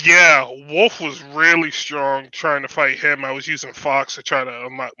 yeah, Wolf was really strong trying to fight him. I was using Fox to try to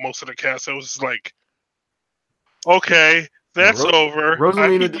unlock most of the cast. I was like, okay, that's over.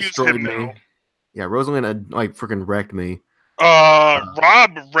 Rosalina destroyed me. Now. Yeah, Rosalina like freaking wrecked me.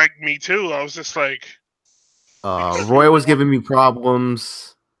 Rob wrecked me too. I was just like, Roy was giving me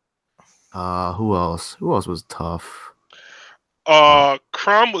problems. Who else? Who else was tough?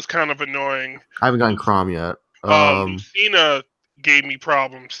 Crom was kind of annoying. I haven't gotten Crom yet. Lucina gave me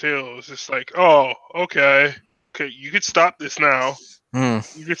problems too. It was just like, oh, okay, you could stop this now.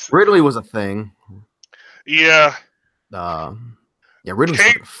 Ridley was a thing. Yeah. Ridley's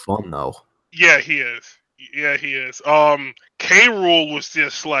fun though. Yeah, he is. K. Rool was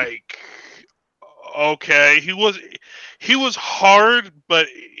just like, okay, he was hard, but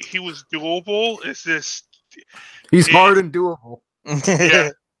he was doable. It's just. He's hard and doable. Yeah,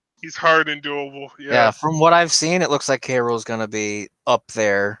 he's hard and doable. Yeah. From what I've seen, it looks like K. Rool's gonna be up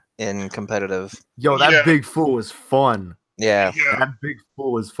there in competitive. Yo, that big fool was fun. Yeah. That big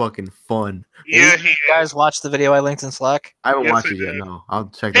fool was fucking fun. Yeah, you guys watch the video I linked in Slack? I haven't watched it yet. No, I'll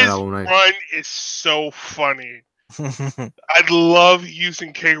check that out when His run is so funny. I love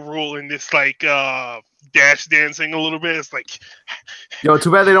using K. Rool in this like dash dancing a little bit. It's like, yo,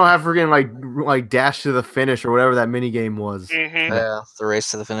 too bad they don't have freaking like dash to the finish or whatever that mini game was. mm-hmm. Yeah, the race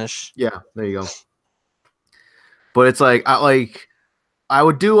to the finish. Yeah, there you go. But it's like I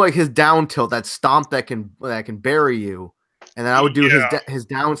would do like his down tilt, that stomp that can bury you, and then I would do his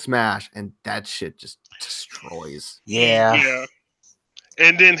down smash, and that shit just destroys. Yeah.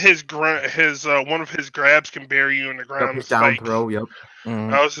 And then his one of his grabs can bury you in the ground. His down throw. Yep.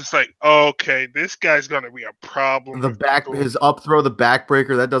 Mm-hmm. I was just like, okay, this guy's gonna be a problem. His up throw, the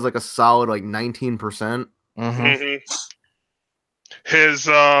backbreaker, that does like a solid like 19%. Mm-hmm. Mm-hmm. His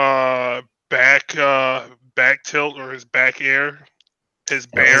back tilt or his back air, his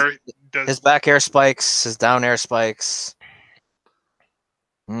bear does his back air spikes, his down air spikes.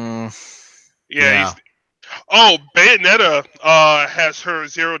 Yeah. Bayonetta has her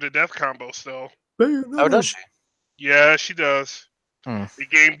 0 to death combo still. Bayonetta. Oh, does she? Yeah, she does. Hmm. The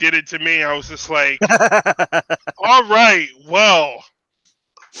game did it to me. I was just like, all right, well.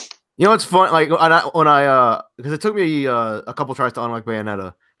 You know what's fun? Like when I because it took me a couple tries to unlock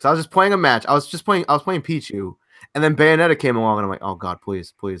Bayonetta. So I was just playing a match. I was playing Pichu, and then Bayonetta came along, and I'm like, oh god,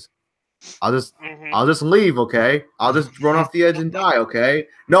 please. I'll just leave, okay? I'll just run off the edge and die, okay?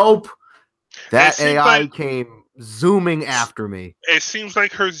 Nope. That AI came zooming after me. It seems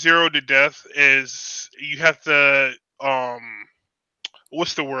like her 0 to death is you have to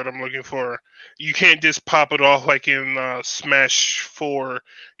what's the word I'm looking for? You can't just pop it off like in Smash 4.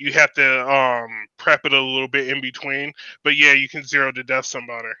 You have to prep it a little bit in between. But yeah, you can 0 to death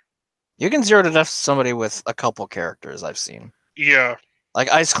somebody. You can 0 to death somebody with a couple characters I've seen. Yeah. Like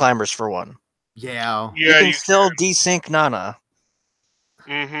Ice Climbers for one. Yeah. You can still desync Nana.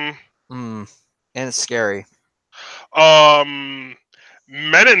 Mm-hmm. And it's scary. Meta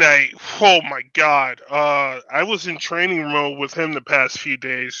Knight, oh my god. I was in training mode with him the past few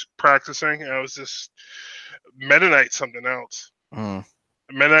days practicing. I was just Meta Knight's something else. Meta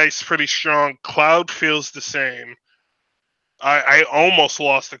Knight's pretty strong. Cloud feels the same. I almost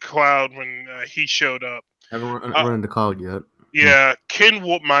lost to Cloud when he showed up. I haven't run into Cloud yet. Yeah, Ken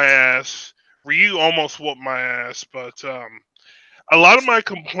whooped my ass. Ryu almost whooped my ass, but a lot of my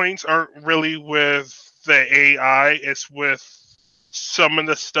complaints aren't really with the AI. It's with some of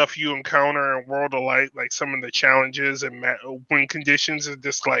the stuff you encounter in World of Light, like some of the challenges and win conditions are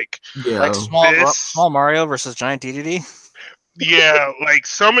just like small Mario versus giant DDD. Yeah, like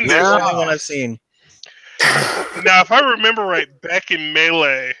some of this. That's the only one I've seen. Now, if I remember right, back in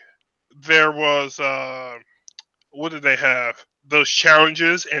Melee, there was what did they have? Those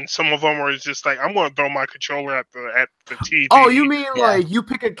challenges, and some of them were just like, I'm going to throw my controller at the TV. Oh, you mean like you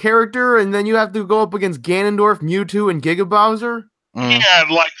pick a character and then you have to go up against Ganondorf, Mewtwo, and Giga Bowser? Yeah,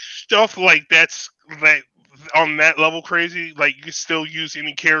 like stuff like that's like on that level crazy. Like you can still use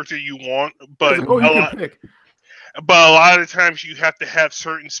any character you want, but a lot of times you have to have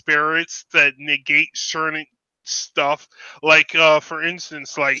certain spirits that negate certain stuff. Like for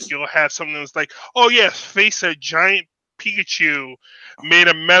instance, like you'll have something that's like, oh yes, face a giant Pikachu made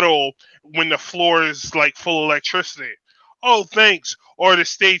of metal when the floor is like full of electricity. Oh, thanks. Or the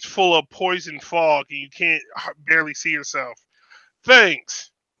stage full of poison fog and you can't barely see yourself.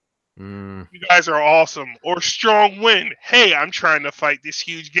 Thanks. You guys are awesome. Or strong wind. Hey, I'm trying to fight this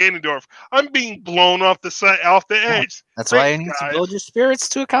huge Ganondorf. I'm being blown off the edge. That's why you need to build your spirits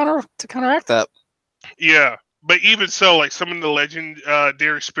to counteract that. Yeah. But even so, like some of the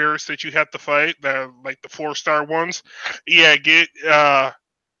legendary spirits that you have to fight, like the 4-star ones, just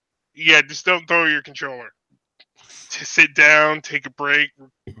don't throw your controller. Just sit down, take a break,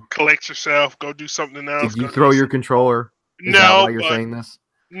 collect yourself, go do something else. Did you throw your controller? Is that why you're saying this?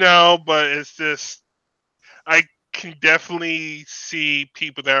 No, but it's just I can definitely see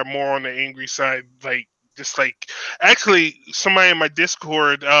people that are more on the angry side, actually somebody in my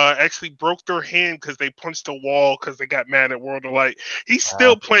Discord actually broke their hand because they punched a wall because they got mad at World of Light. He's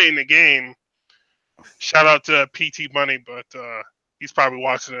still playing the game. Shout out to PT Money, but he's probably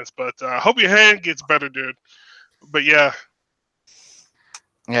watching this. But I hope your hand gets better, dude. But yeah,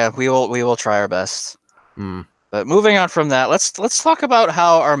 we will try our best. But moving on from that, let's talk about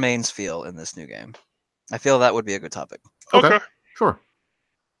how our mains feel in this new game. I feel that would be a good topic. Okay. Sure.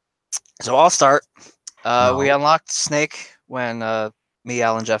 So I'll start. We unlocked Snake when me,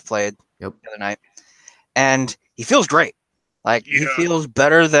 Al, and Jeff played the other night, and he feels great. Like he feels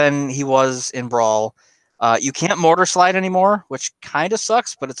better than he was in Brawl. You can't mortar slide anymore, which kind of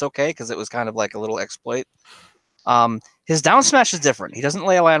sucks, but it's okay because it was kind of like a little exploit. His down smash is different. He doesn't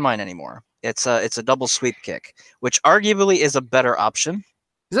lay a landmine anymore. It's a double sweep kick, which arguably is a better option.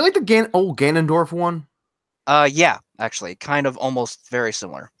 Is it like the old Ganondorf one? Yeah, actually, kind of almost very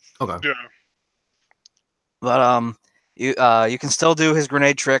similar. Okay. Yeah. But you can still do his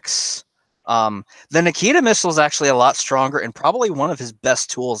grenade tricks. The Nikita missile is actually a lot stronger and probably one of his best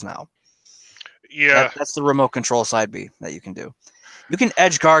tools now. Yeah. That's the remote control side B that you can do. You can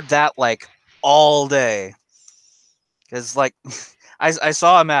edge guard that like all day. Because like I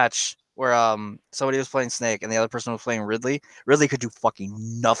saw a match where somebody was playing Snake and the other person was playing Ridley. Ridley could do fucking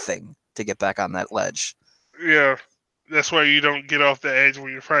nothing to get back on that ledge. Yeah. That's why you don't get off the edge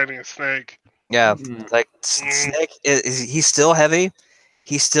when you're fighting a snake. Yeah, like Snake he's still heavy.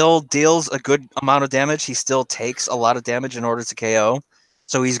 He still deals a good amount of damage. He still takes a lot of damage in order to KO.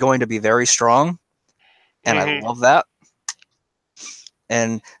 So he's going to be very strong. And I love that.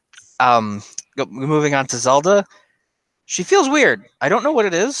 And moving on to Zelda, she feels weird. I don't know what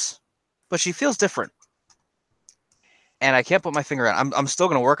it is, but she feels different. And I can't put my finger on it. I'm still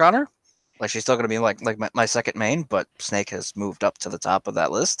going to work on her. Like she's still going to be like my second main, but Snake has moved up to the top of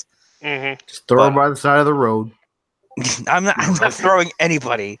that list. Just throw her by the side of the road. I'm not throwing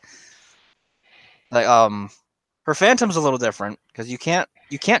anybody. Like her Phantom's a little different because you can't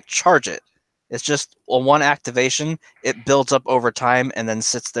charge it. It's just a one activation. It builds up over time and then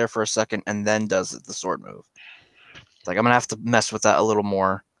sits there for a second and then does the sword move. Like I'm gonna have to mess with that a little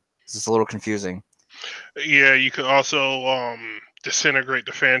more. It's a little confusing. Yeah, you can also disintegrate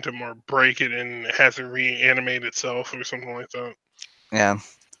the Phantom or break it and it has to reanimate itself or something like that. Yeah.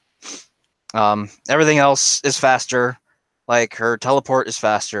 Everything else is faster. Like her teleport is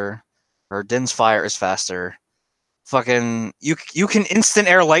faster. Her Din's fire is faster. Fucking you can instant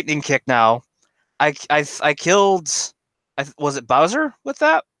air lightning kick now. I killed. Was it Bowser with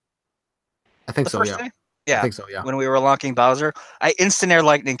that? I think so. Yeah. Day? Yeah. I think so. Yeah. When we were unlocking Bowser, I instant air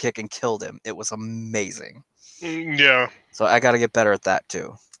lightning kick and killed him. It was amazing. Yeah. So I got to get better at that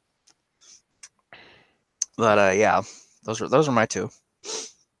too. But yeah, those are my two.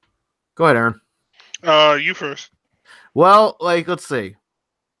 Go ahead, Aaron. You first. Well, like let's see.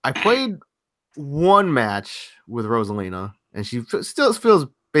 I played one match with Rosalina, and she still feels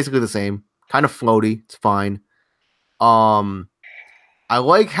basically the same. Kind of floaty. It's fine. I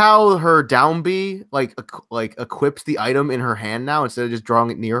like how her down B like equips the item in her hand now instead of just drawing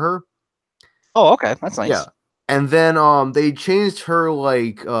it near her. Oh, okay, that's nice. Yeah, and then they changed her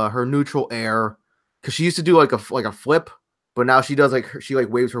like her neutral air because she used to do like a flip, but now she does she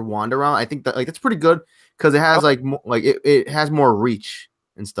waves her wand around. I think that that's pretty good because it has it has more reach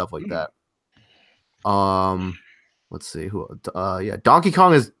and stuff like that. Let's see who. Donkey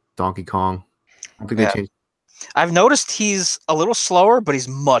Kong is Donkey Kong. I think they changed. I've noticed he's a little slower, but he's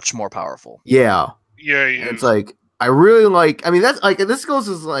much more powerful. Yeah. Yeah. It's like I really like. I mean, that's like this goes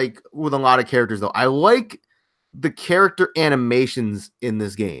as like with a lot of characters though. I like the character animations in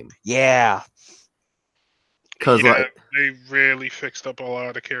this game. Yeah. Because they really fixed up a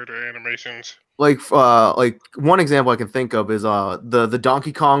lot of character animations. Like one example I can think of is the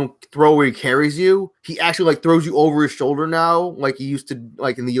Donkey Kong throw where he carries you. He actually like throws you over his shoulder now, like he used to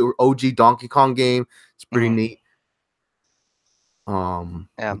like in the OG Donkey Kong game. It's pretty neat.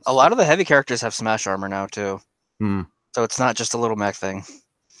 Yeah, a lot of the heavy characters have smash armor now too. So it's not just a little mech thing.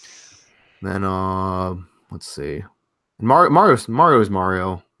 Then let's see. Mario is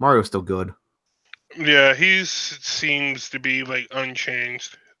Mario. Mario's still good. Yeah, he seems to be like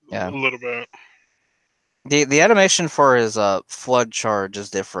unchanged. Yeah. A little bit. The animation for his flood charge is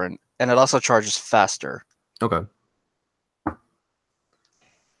different, and it also charges faster. Okay.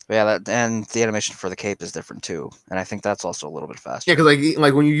 Yeah, and the animation for the cape is different too, and I think that's also a little bit faster. Yeah, because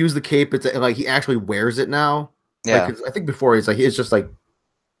like when you use the cape, it's like he actually wears it now. Yeah, like, I think before it's just like.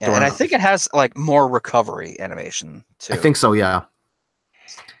 Yeah, and I think it has like more recovery animation too. I think so. Yeah.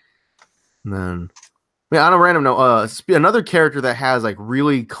 And then, on a random note, another character that has like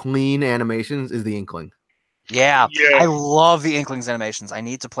really clean animations is the Inkling. Yeah, I love the Inkling's animations. I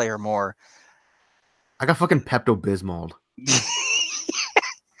need to play her more. I got fucking Pepto-Bismol.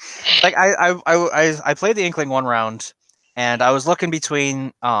 Like I played the Inkling one round, and I was looking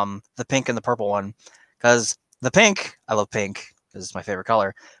between the pink and the purple one, because the pink, I love pink because it's my favorite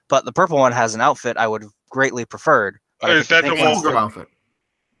color, but the purple one has an outfit I would have greatly preferred. Is that the one with outfit?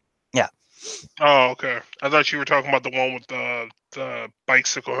 Yeah. Oh, okay. I thought you were talking about the one with the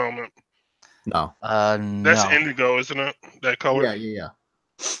bicycle helmet. No. That's indigo, isn't it? That color. Yeah.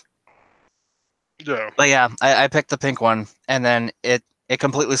 Yeah. But yeah, I picked the pink one, and then it it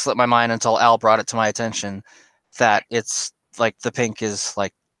completely slipped my mind until Al brought it to my attention that it's like the pink is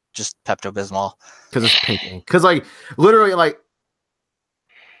like just Pepto-Bismol. Because it's pink ink. Because like literally like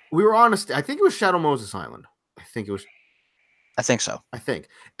we were honest. I think it was Shadow Moses Island. I think it was. I think so. I think.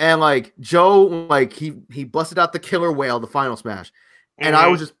 And like Joe, like he busted out the killer whale, the final smash, and I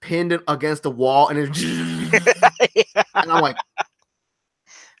was just pinned against the wall, and it. And I'm like,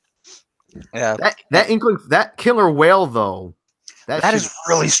 yeah, that inkling, that killer whale though, that is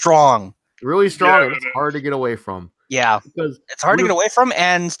really strong. Really strong, and it's hard to get away from. Yeah, because it's hard to get away from,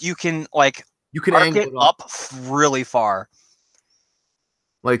 and you can angle it up really far.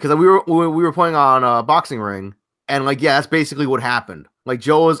 Like, because we were playing on a boxing ring, and like, yeah, that's basically what happened. Like,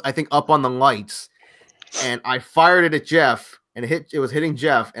 Joe was, I think, up on the lights, and I fired it at Jeff, and it was hitting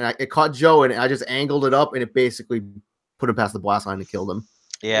Jeff, and it caught Joe, and I just angled it up, and it basically put him past the blast line and killed him.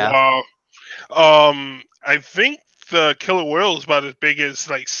 Yeah. Wow. I think the killer whale is about as big as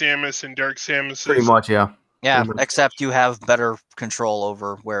like Samus and Dark Samus. Pretty much, yeah. Yeah, except you have better control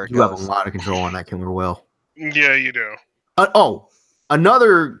over where it goes. You have a lot of control on that killer whale. Yeah, you do.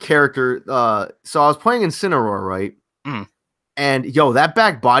 Another character. So I was playing Incineroar, right? Mm. And yo, that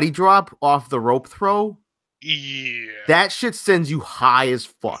back body drop off the rope throw. Yeah. That shit sends you high as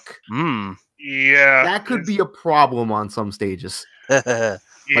fuck. Yeah. That could be a problem on some stages. Like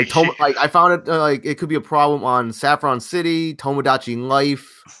I found it like it could be a problem on Saffron City, Tomodachi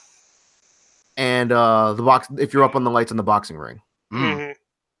Life, and the box if you're up on the lights in the boxing ring. Mm-hmm.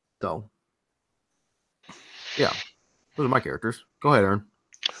 So yeah. Those are my characters. Go ahead, Aaron.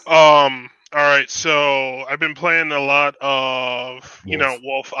 All right. So I've been playing a lot of,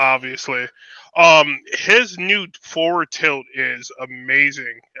 Wolf, obviously. His new forward tilt is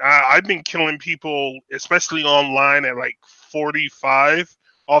amazing. I've been killing people, especially online, at like 45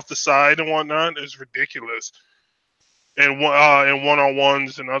 off the side and whatnot. It's ridiculous. And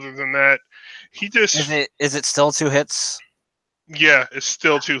one-on-ones, and other than that, he just is it still 2 hits? Yeah, it's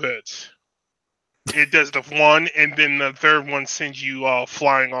still 2 hits. It does the one, and then the third one sends you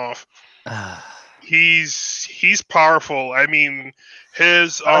flying off. He's powerful. I mean,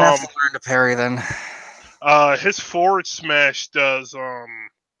 his I have to learn to parry then. His forward smash does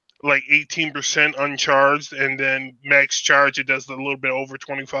like 18% uncharged, and then max charge it does a little bit over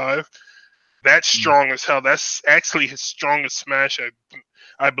 25. That's strong as hell. That's actually his strongest smash,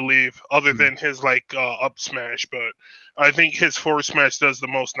 I believe, other than his like up smash. But I think his forward smash does the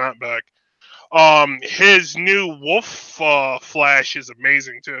most knockback. His new wolf flash is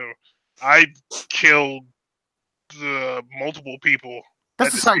amazing too. I killed multiple people.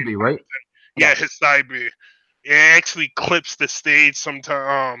 That's the side B, right? Yeah, his side B. It actually clips the stage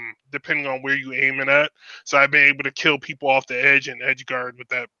sometime, depending on where you aim it at. So I've been able to kill people off the edge and edge guard with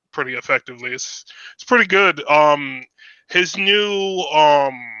that pretty effectively. It's pretty good. His new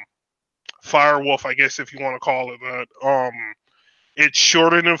Fire Wolf, I guess if you want to call it that. It's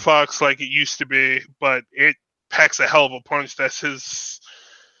shorter than Fox like it used to be, but it packs a hell of a punch. That's his.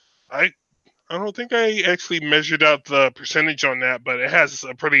 I don't think I actually measured out the percentage on that, but it has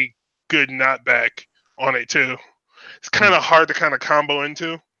a pretty good knockback on it too. It's kind of hard to kind of combo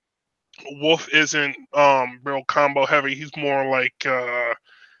into. Wolf isn't real combo heavy. He's more like a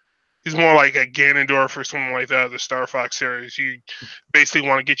Ganondorf or something like that. The Star Fox series. You basically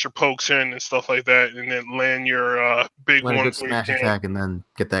want to get your pokes in and stuff like that, and then land your big one. A good smash attack and then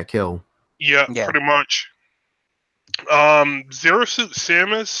get that kill. Yeah, pretty much. Zero Suit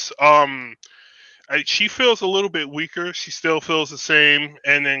Samus. She feels a little bit weaker. She still feels the same,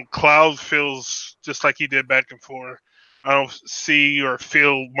 and then Cloud feels just like he did back and forth. I don't see or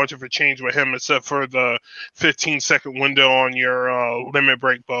feel much of a change with him except for the 15-second window on your limit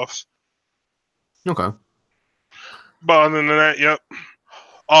break buffs. Okay. But other than that, yep.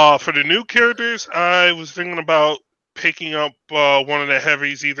 For the new characters, I was thinking about picking up one of the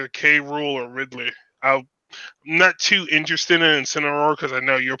heavies, either K. Rool or Ridley. I'm not too interested in Incineroar because I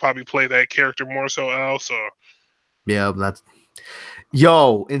know you'll probably play that character more so, Al. So yeah, that's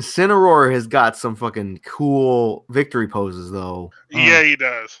Incineroar has got some fucking cool victory poses though. Yeah, he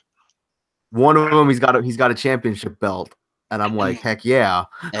does. One of them, he's got a championship belt, and I'm like, heck yeah.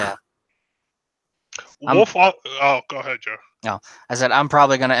 Yeah. Wolf. Go ahead, Joe. No, I said I'm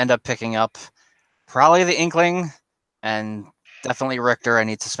probably going to end up picking up probably the Inkling and definitely Richter. I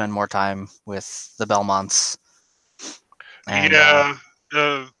need to spend more time with the Belmonts. And,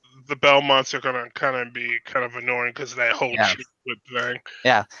 the Belmonts are going to kind of be kind of annoying because of that whole thing.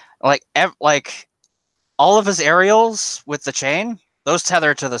 Yeah, like all of his aerials with the chain, those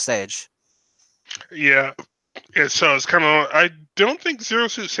tether to the stage. Yeah. Yeah, so it's kind of. I don't think Zero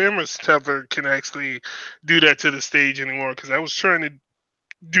Suit Samus tether can actually do that to the stage anymore because I was trying to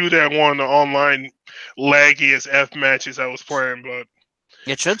do that one of the online laggy as F matches I was playing, but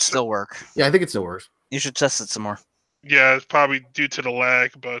It should still work. Yeah, I think it still works. You should test it some more. yeah, it's probably due to the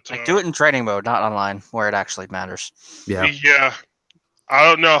lag. But Like, do it in training mode, not online, where it actually matters. yeah, I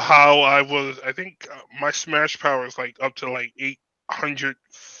don't know how I was. I think my smash power is like up to like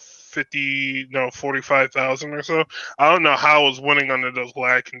 45,000 or so. I don't know how I was winning under those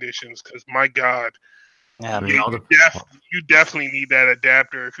lag conditions because my God, Yeah, you definitely need that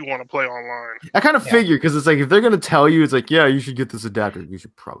adapter if you want to play online. I kind of figure because it's like if they're gonna tell you, it's like, yeah, you should get this adapter. You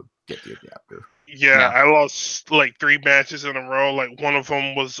should probably get the adapter. Yeah, I lost like 3 matches in a row. Like one of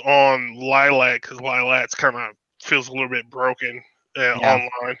them was on Lilac because Lilac's kind of feels a little bit broken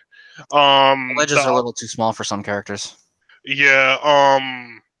online. Ledges are a little too small for some characters. Yeah.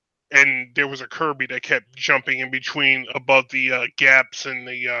 And there was a Kirby that kept jumping in between above the gaps and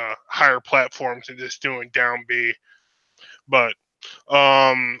the higher platforms and just doing down B. But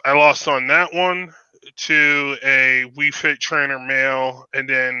I lost on that one to a Wii Fit trainer male, and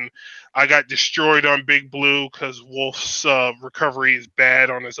then I got destroyed on Big Blue because Wolf's recovery is bad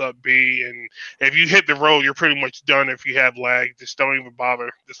on his up B, and if you hit the road, you're pretty much done if you have lag. Just don't even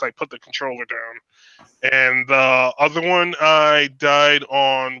bother. Just like put the controller down. And the other one I died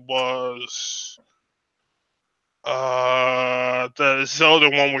on was the Zelda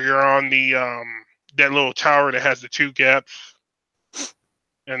one where you're on the that little tower that has the 2 gaps.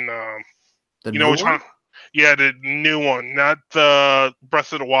 And you know which one? Yeah, the new one, not the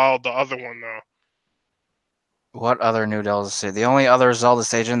Breath of the Wild, the other one though. What other new Zelda stage? The only other Zelda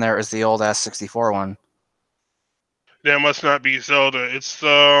stage in there is the old ass 64 one. That must not be Zelda. It's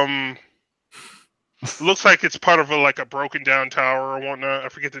looks like it's part of a broken down tower or whatnot. I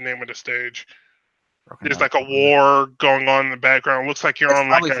forget the name of the stage. There's like a war going on in the background. Looks like you're on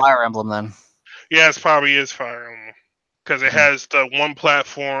probably Fire Emblem then. Yeah, it probably is Fire Emblem. Because it has the one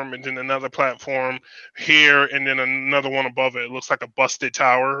platform and then another platform here and then another one above it. It looks like a busted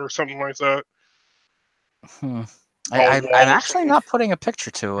tower or something like that. I'm actually not putting a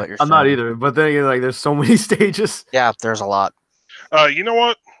picture to what you're saying. I'm not either, but then again, like, there's so many stages. Yeah, there's a lot. You know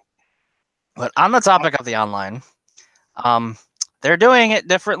what? But on the topic of the online, they're doing it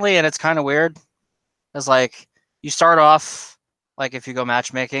differently, and it's kind of weird. It's like, you start off, like, if you go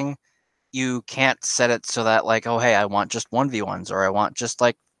matchmaking, you can't set it so that, like, oh, hey, I want just 1v1s, or I want just,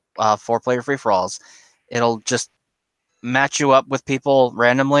 like, 4-player free-for-alls. It'll just match you up with people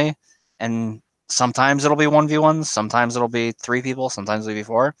randomly, and sometimes it'll be 1v1s, sometimes it'll be 3 people, sometimes it'll be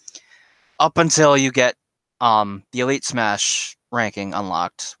 4, up until you get the Elite Smash ranking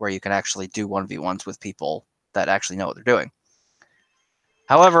unlocked, where you can actually do 1v1s with people that actually know what they're doing.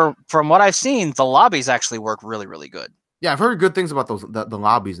 However, from what I've seen, the lobbies actually work really, really good. Yeah, I've heard good things about the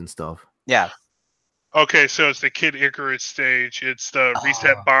lobbies and stuff. Yeah. Okay, so it's the Kid Icarus stage. It's the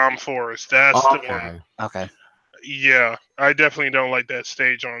Reset Bomb Forest. That's the one. Okay. Yeah, I definitely don't like that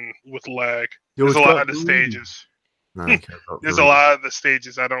stage with lag. There's a lot of the stages. There's a lot of the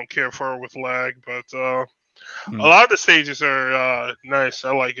stages I don't care for with lag, but a lot of the stages are nice.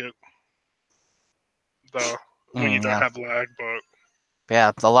 I like it. Though when you don't have lag, but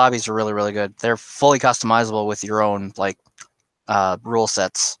yeah, the lobbies are really, really good. They're fully customizable with your own rule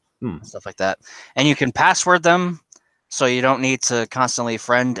sets and stuff like that. And you can password them, so you don't need to constantly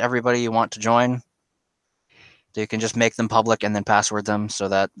friend everybody you want to join. So you can just make them public and then password them so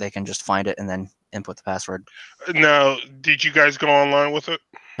that they can just find it and then input the password. Now, did you guys go online with it?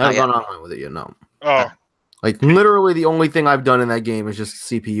 I haven't gone online with it yet, no. Oh. Like, literally the only thing I've done in that game is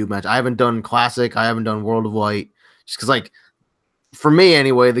just CPU match. I haven't done Classic. I haven't done World of Light. Just because, like, for me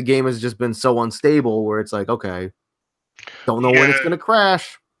anyway, the game has just been so unstable where it's like, okay, don't know when it's going to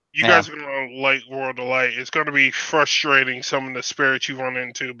crash. You guys are going to like World of Light. It's going to be frustrating, some of the spirits you run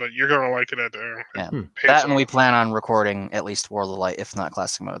into, but you're going to like it at the end. Yeah. That, and we plan on recording at least World of Light, if not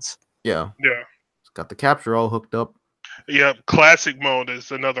Classic modes. Yeah. Yeah. It's got the capture all hooked up. Yeah, Classic mode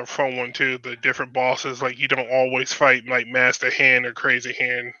is another fun one, too. The different bosses, like, you don't always fight, like, Master Hand or Crazy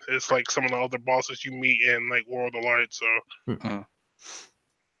Hand. It's like some of the other bosses you meet in, like, World of Light, so...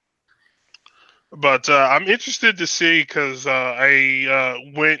 But I'm interested to see because I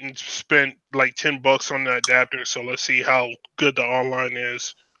went and spent like $10 on the adapter. So let's see how good the online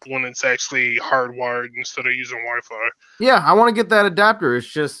is when it's actually hardwired instead of using Wi-Fi. Yeah, I want to get that adapter. It's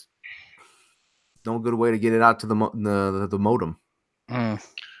just no good way to get it out to the modem. Yeah,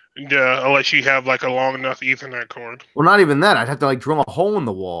 unless you have like a long enough Ethernet cord. Well, not even that. I'd have to like drill a hole in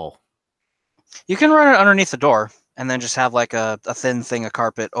the wall. You can run it underneath the door. And then just have like a thin thing of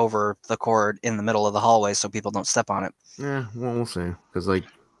carpet over the cord in the middle of the hallway so people don't step on it. Yeah, well, we'll see. Because like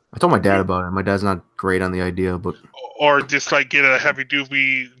I told my dad about it. My dad's not great on the idea, but or just like get a heavy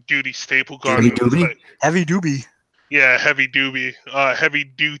duty staple gun. Heavy and just, duty? like, Heavy doobie. yeah, heavy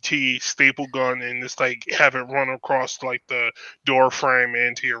duty staple gun, and just like have it run across like the door frame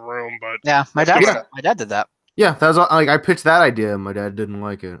into your room. But Yeah, my dad did that. Yeah, that was like I pitched that idea and my dad didn't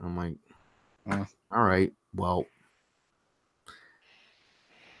like it. I'm like, all right, well.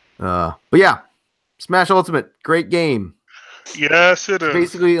 But yeah, Smash Ultimate, great game. yes, it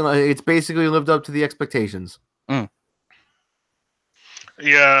is. It's basically lived up to the expectations.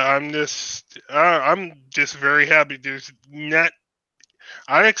 Yeah, I'm just very happy. There's not.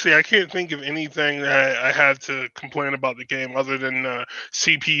 I can't think of anything that I had to complain about the game other than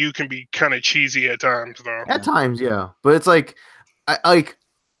CPU can be kind of cheesy at times, though. At times, yeah, but it's like, like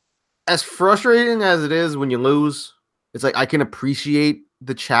as frustrating as it is when you lose, it's like I can appreciate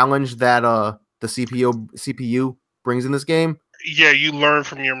the challenge that the CPU brings in this game. Yeah, you learn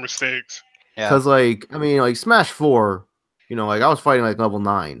from your mistakes. Because like I mean, like Smash 4, you know, like I was fighting like level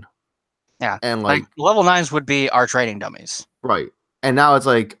 9. Yeah, and like level 9s would be our training dummies. Right. And now it's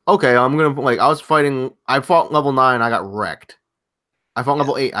like, okay, I'm gonna like I fought level 9, I got wrecked. I fought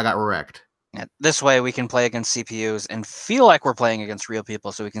level 8, I got wrecked. Yeah, this way we can play against CPUs and feel like we're playing against real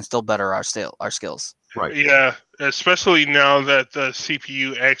people, so we can still better our skills. Right. Yeah, especially now that the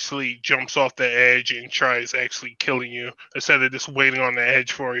CPU actually jumps off the edge and tries actually killing you instead of just waiting on the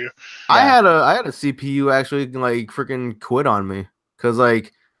edge for you. Yeah. I had a CPU actually like freaking quit on me because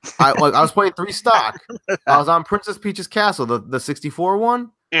like I was playing 3 stock. I was on Princess Peach's Castle, the 64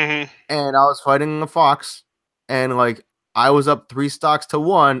 one, and I was fighting a fox, and like I was up 3 stocks to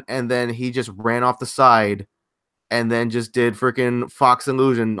 1, and then he just ran off the side, and then just did freaking Fox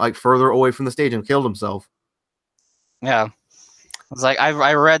Illusion like further away from the stage and killed himself. Yeah, it's like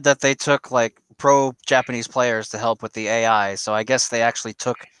I read that they took like pro Japanese players to help with the AI, so I guess they actually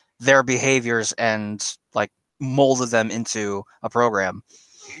took their behaviors and like molded them into a program.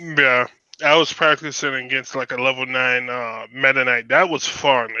 Yeah, I was practicing against like a level 9 Meta Knight. That was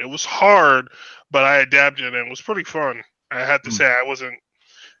fun. It was hard, but I adapted and it was pretty fun. I had to say I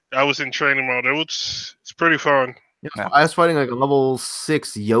was in training mode. It's pretty fun. Yeah, I was fighting like a level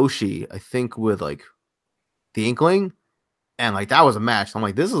 6 Yoshi, I think, with like the Inkling, and like that was a match. I'm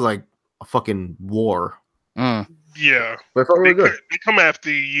like, this is like a fucking war. Yeah, but it felt really good. They come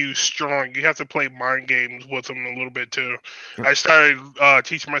after you strong. You have to play mind games with them a little bit too. Yeah. I started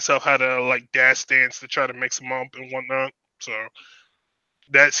teaching myself how to like dash dance to try to mix them up and whatnot. So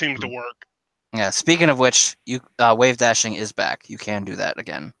that seems to work. Yeah. Speaking of which, wave dashing is back. You can do that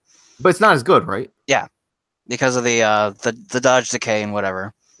again, but it's not as good, right? Yeah, because of the dodge decay and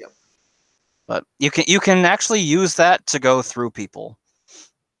whatever. Yep. But you can actually use that to go through people.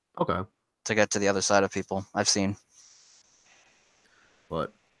 Okay. To get to the other side of people, I've seen.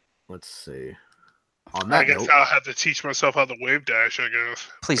 But let's see. On that I guess I'll have to teach myself how to wave dash. I guess.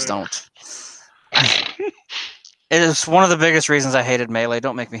 Please don't. It is one of the biggest reasons I hated Melee.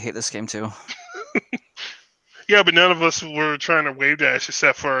 Don't make me hate this game too. Yeah, but none of us were trying to wave dash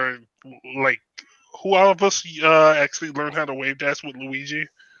except for like who all of us actually learned how to wave dash with Luigi?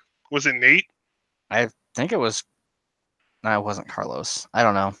 Was it Nate? I think it was. No, it wasn't Carlos. I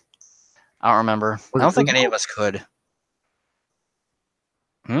don't know. I don't remember. I don't think any of us could.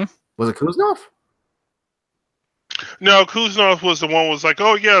 Was it Kuznov? No, Kuznov was the one who was like,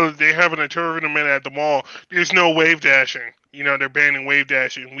 oh yeah, they're having a tournament at the mall. There's no wave dashing. You know, they're banning wave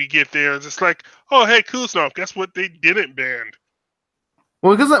dashing. We get there, it's just like, oh hey, Kuznov, guess what they didn't ban?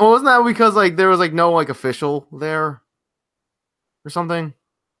 Well, because wasn't that because like there was like no like official there or something?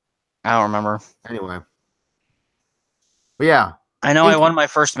 I don't remember. Anyway. But yeah. I know I won my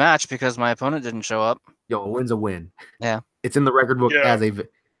first match because my opponent didn't show up. Yo, a win's a win. Yeah. It's in the record book as a...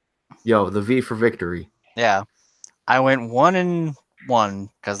 the V for victory. Yeah. I went 1-1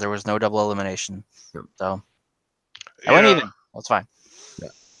 because there was no double elimination. Yep. So I went even. That's fine. Yeah.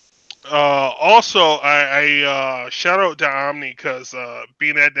 Also, I shout out to Omni because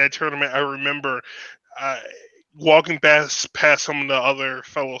being at that tournament, I remember walking past some of the other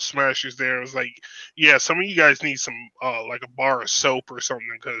fellow smashers there. It was like, yeah, some of you guys need some like a bar of soap or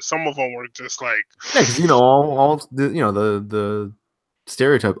something because some of them were just like, yeah, because you know all the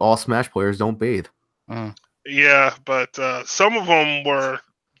stereotype, all Smash players don't bathe. Yeah, but some of them were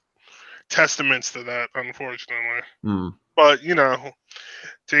testaments to that, unfortunately. But you know,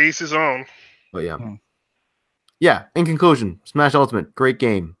 to each his own. But yeah. In conclusion, Smash Ultimate, great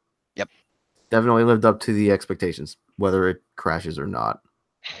game. Yep. Definitely lived up to the expectations, whether it crashes or not.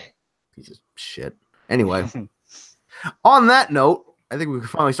 Piece of shit. Anyway, on that note, I think we can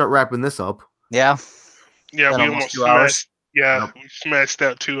finally start wrapping this up. Yeah. Yeah, we almost smashed. Yeah, we smashed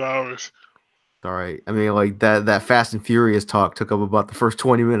out 2 hours. All right. I mean, like that Fast and Furious talk took up about the first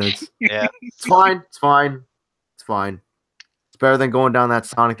 20 minutes. Yeah. It's fine. It's fine. It's fine. It's better than going down that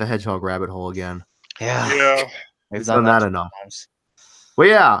Sonic the Hedgehog rabbit hole again. Yeah. Yeah. We've done that too enough. many times. But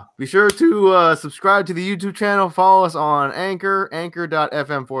yeah, be sure to subscribe to the YouTube channel. Follow us on Anchor,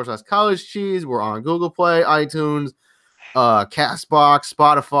 anchor.fm/College Cheese. We're on Google Play, iTunes, Castbox,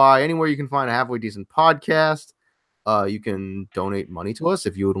 Spotify, anywhere you can find a halfway decent podcast. You can donate money to us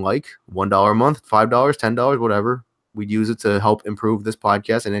if you would like. $1 a month, $5, $10, whatever. We'd use it to help improve this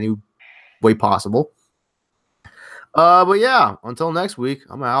podcast in any way possible. But yeah, until next week,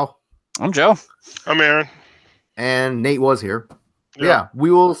 I'm Al. I'm Joe. I'm Aaron. And Nate was here. Yeah, we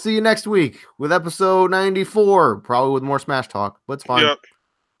will see you next week with episode 94, probably with more Smash talk, but it's fine. Yep.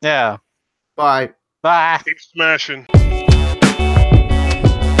 Yeah. Bye. Bye. Keep smashing.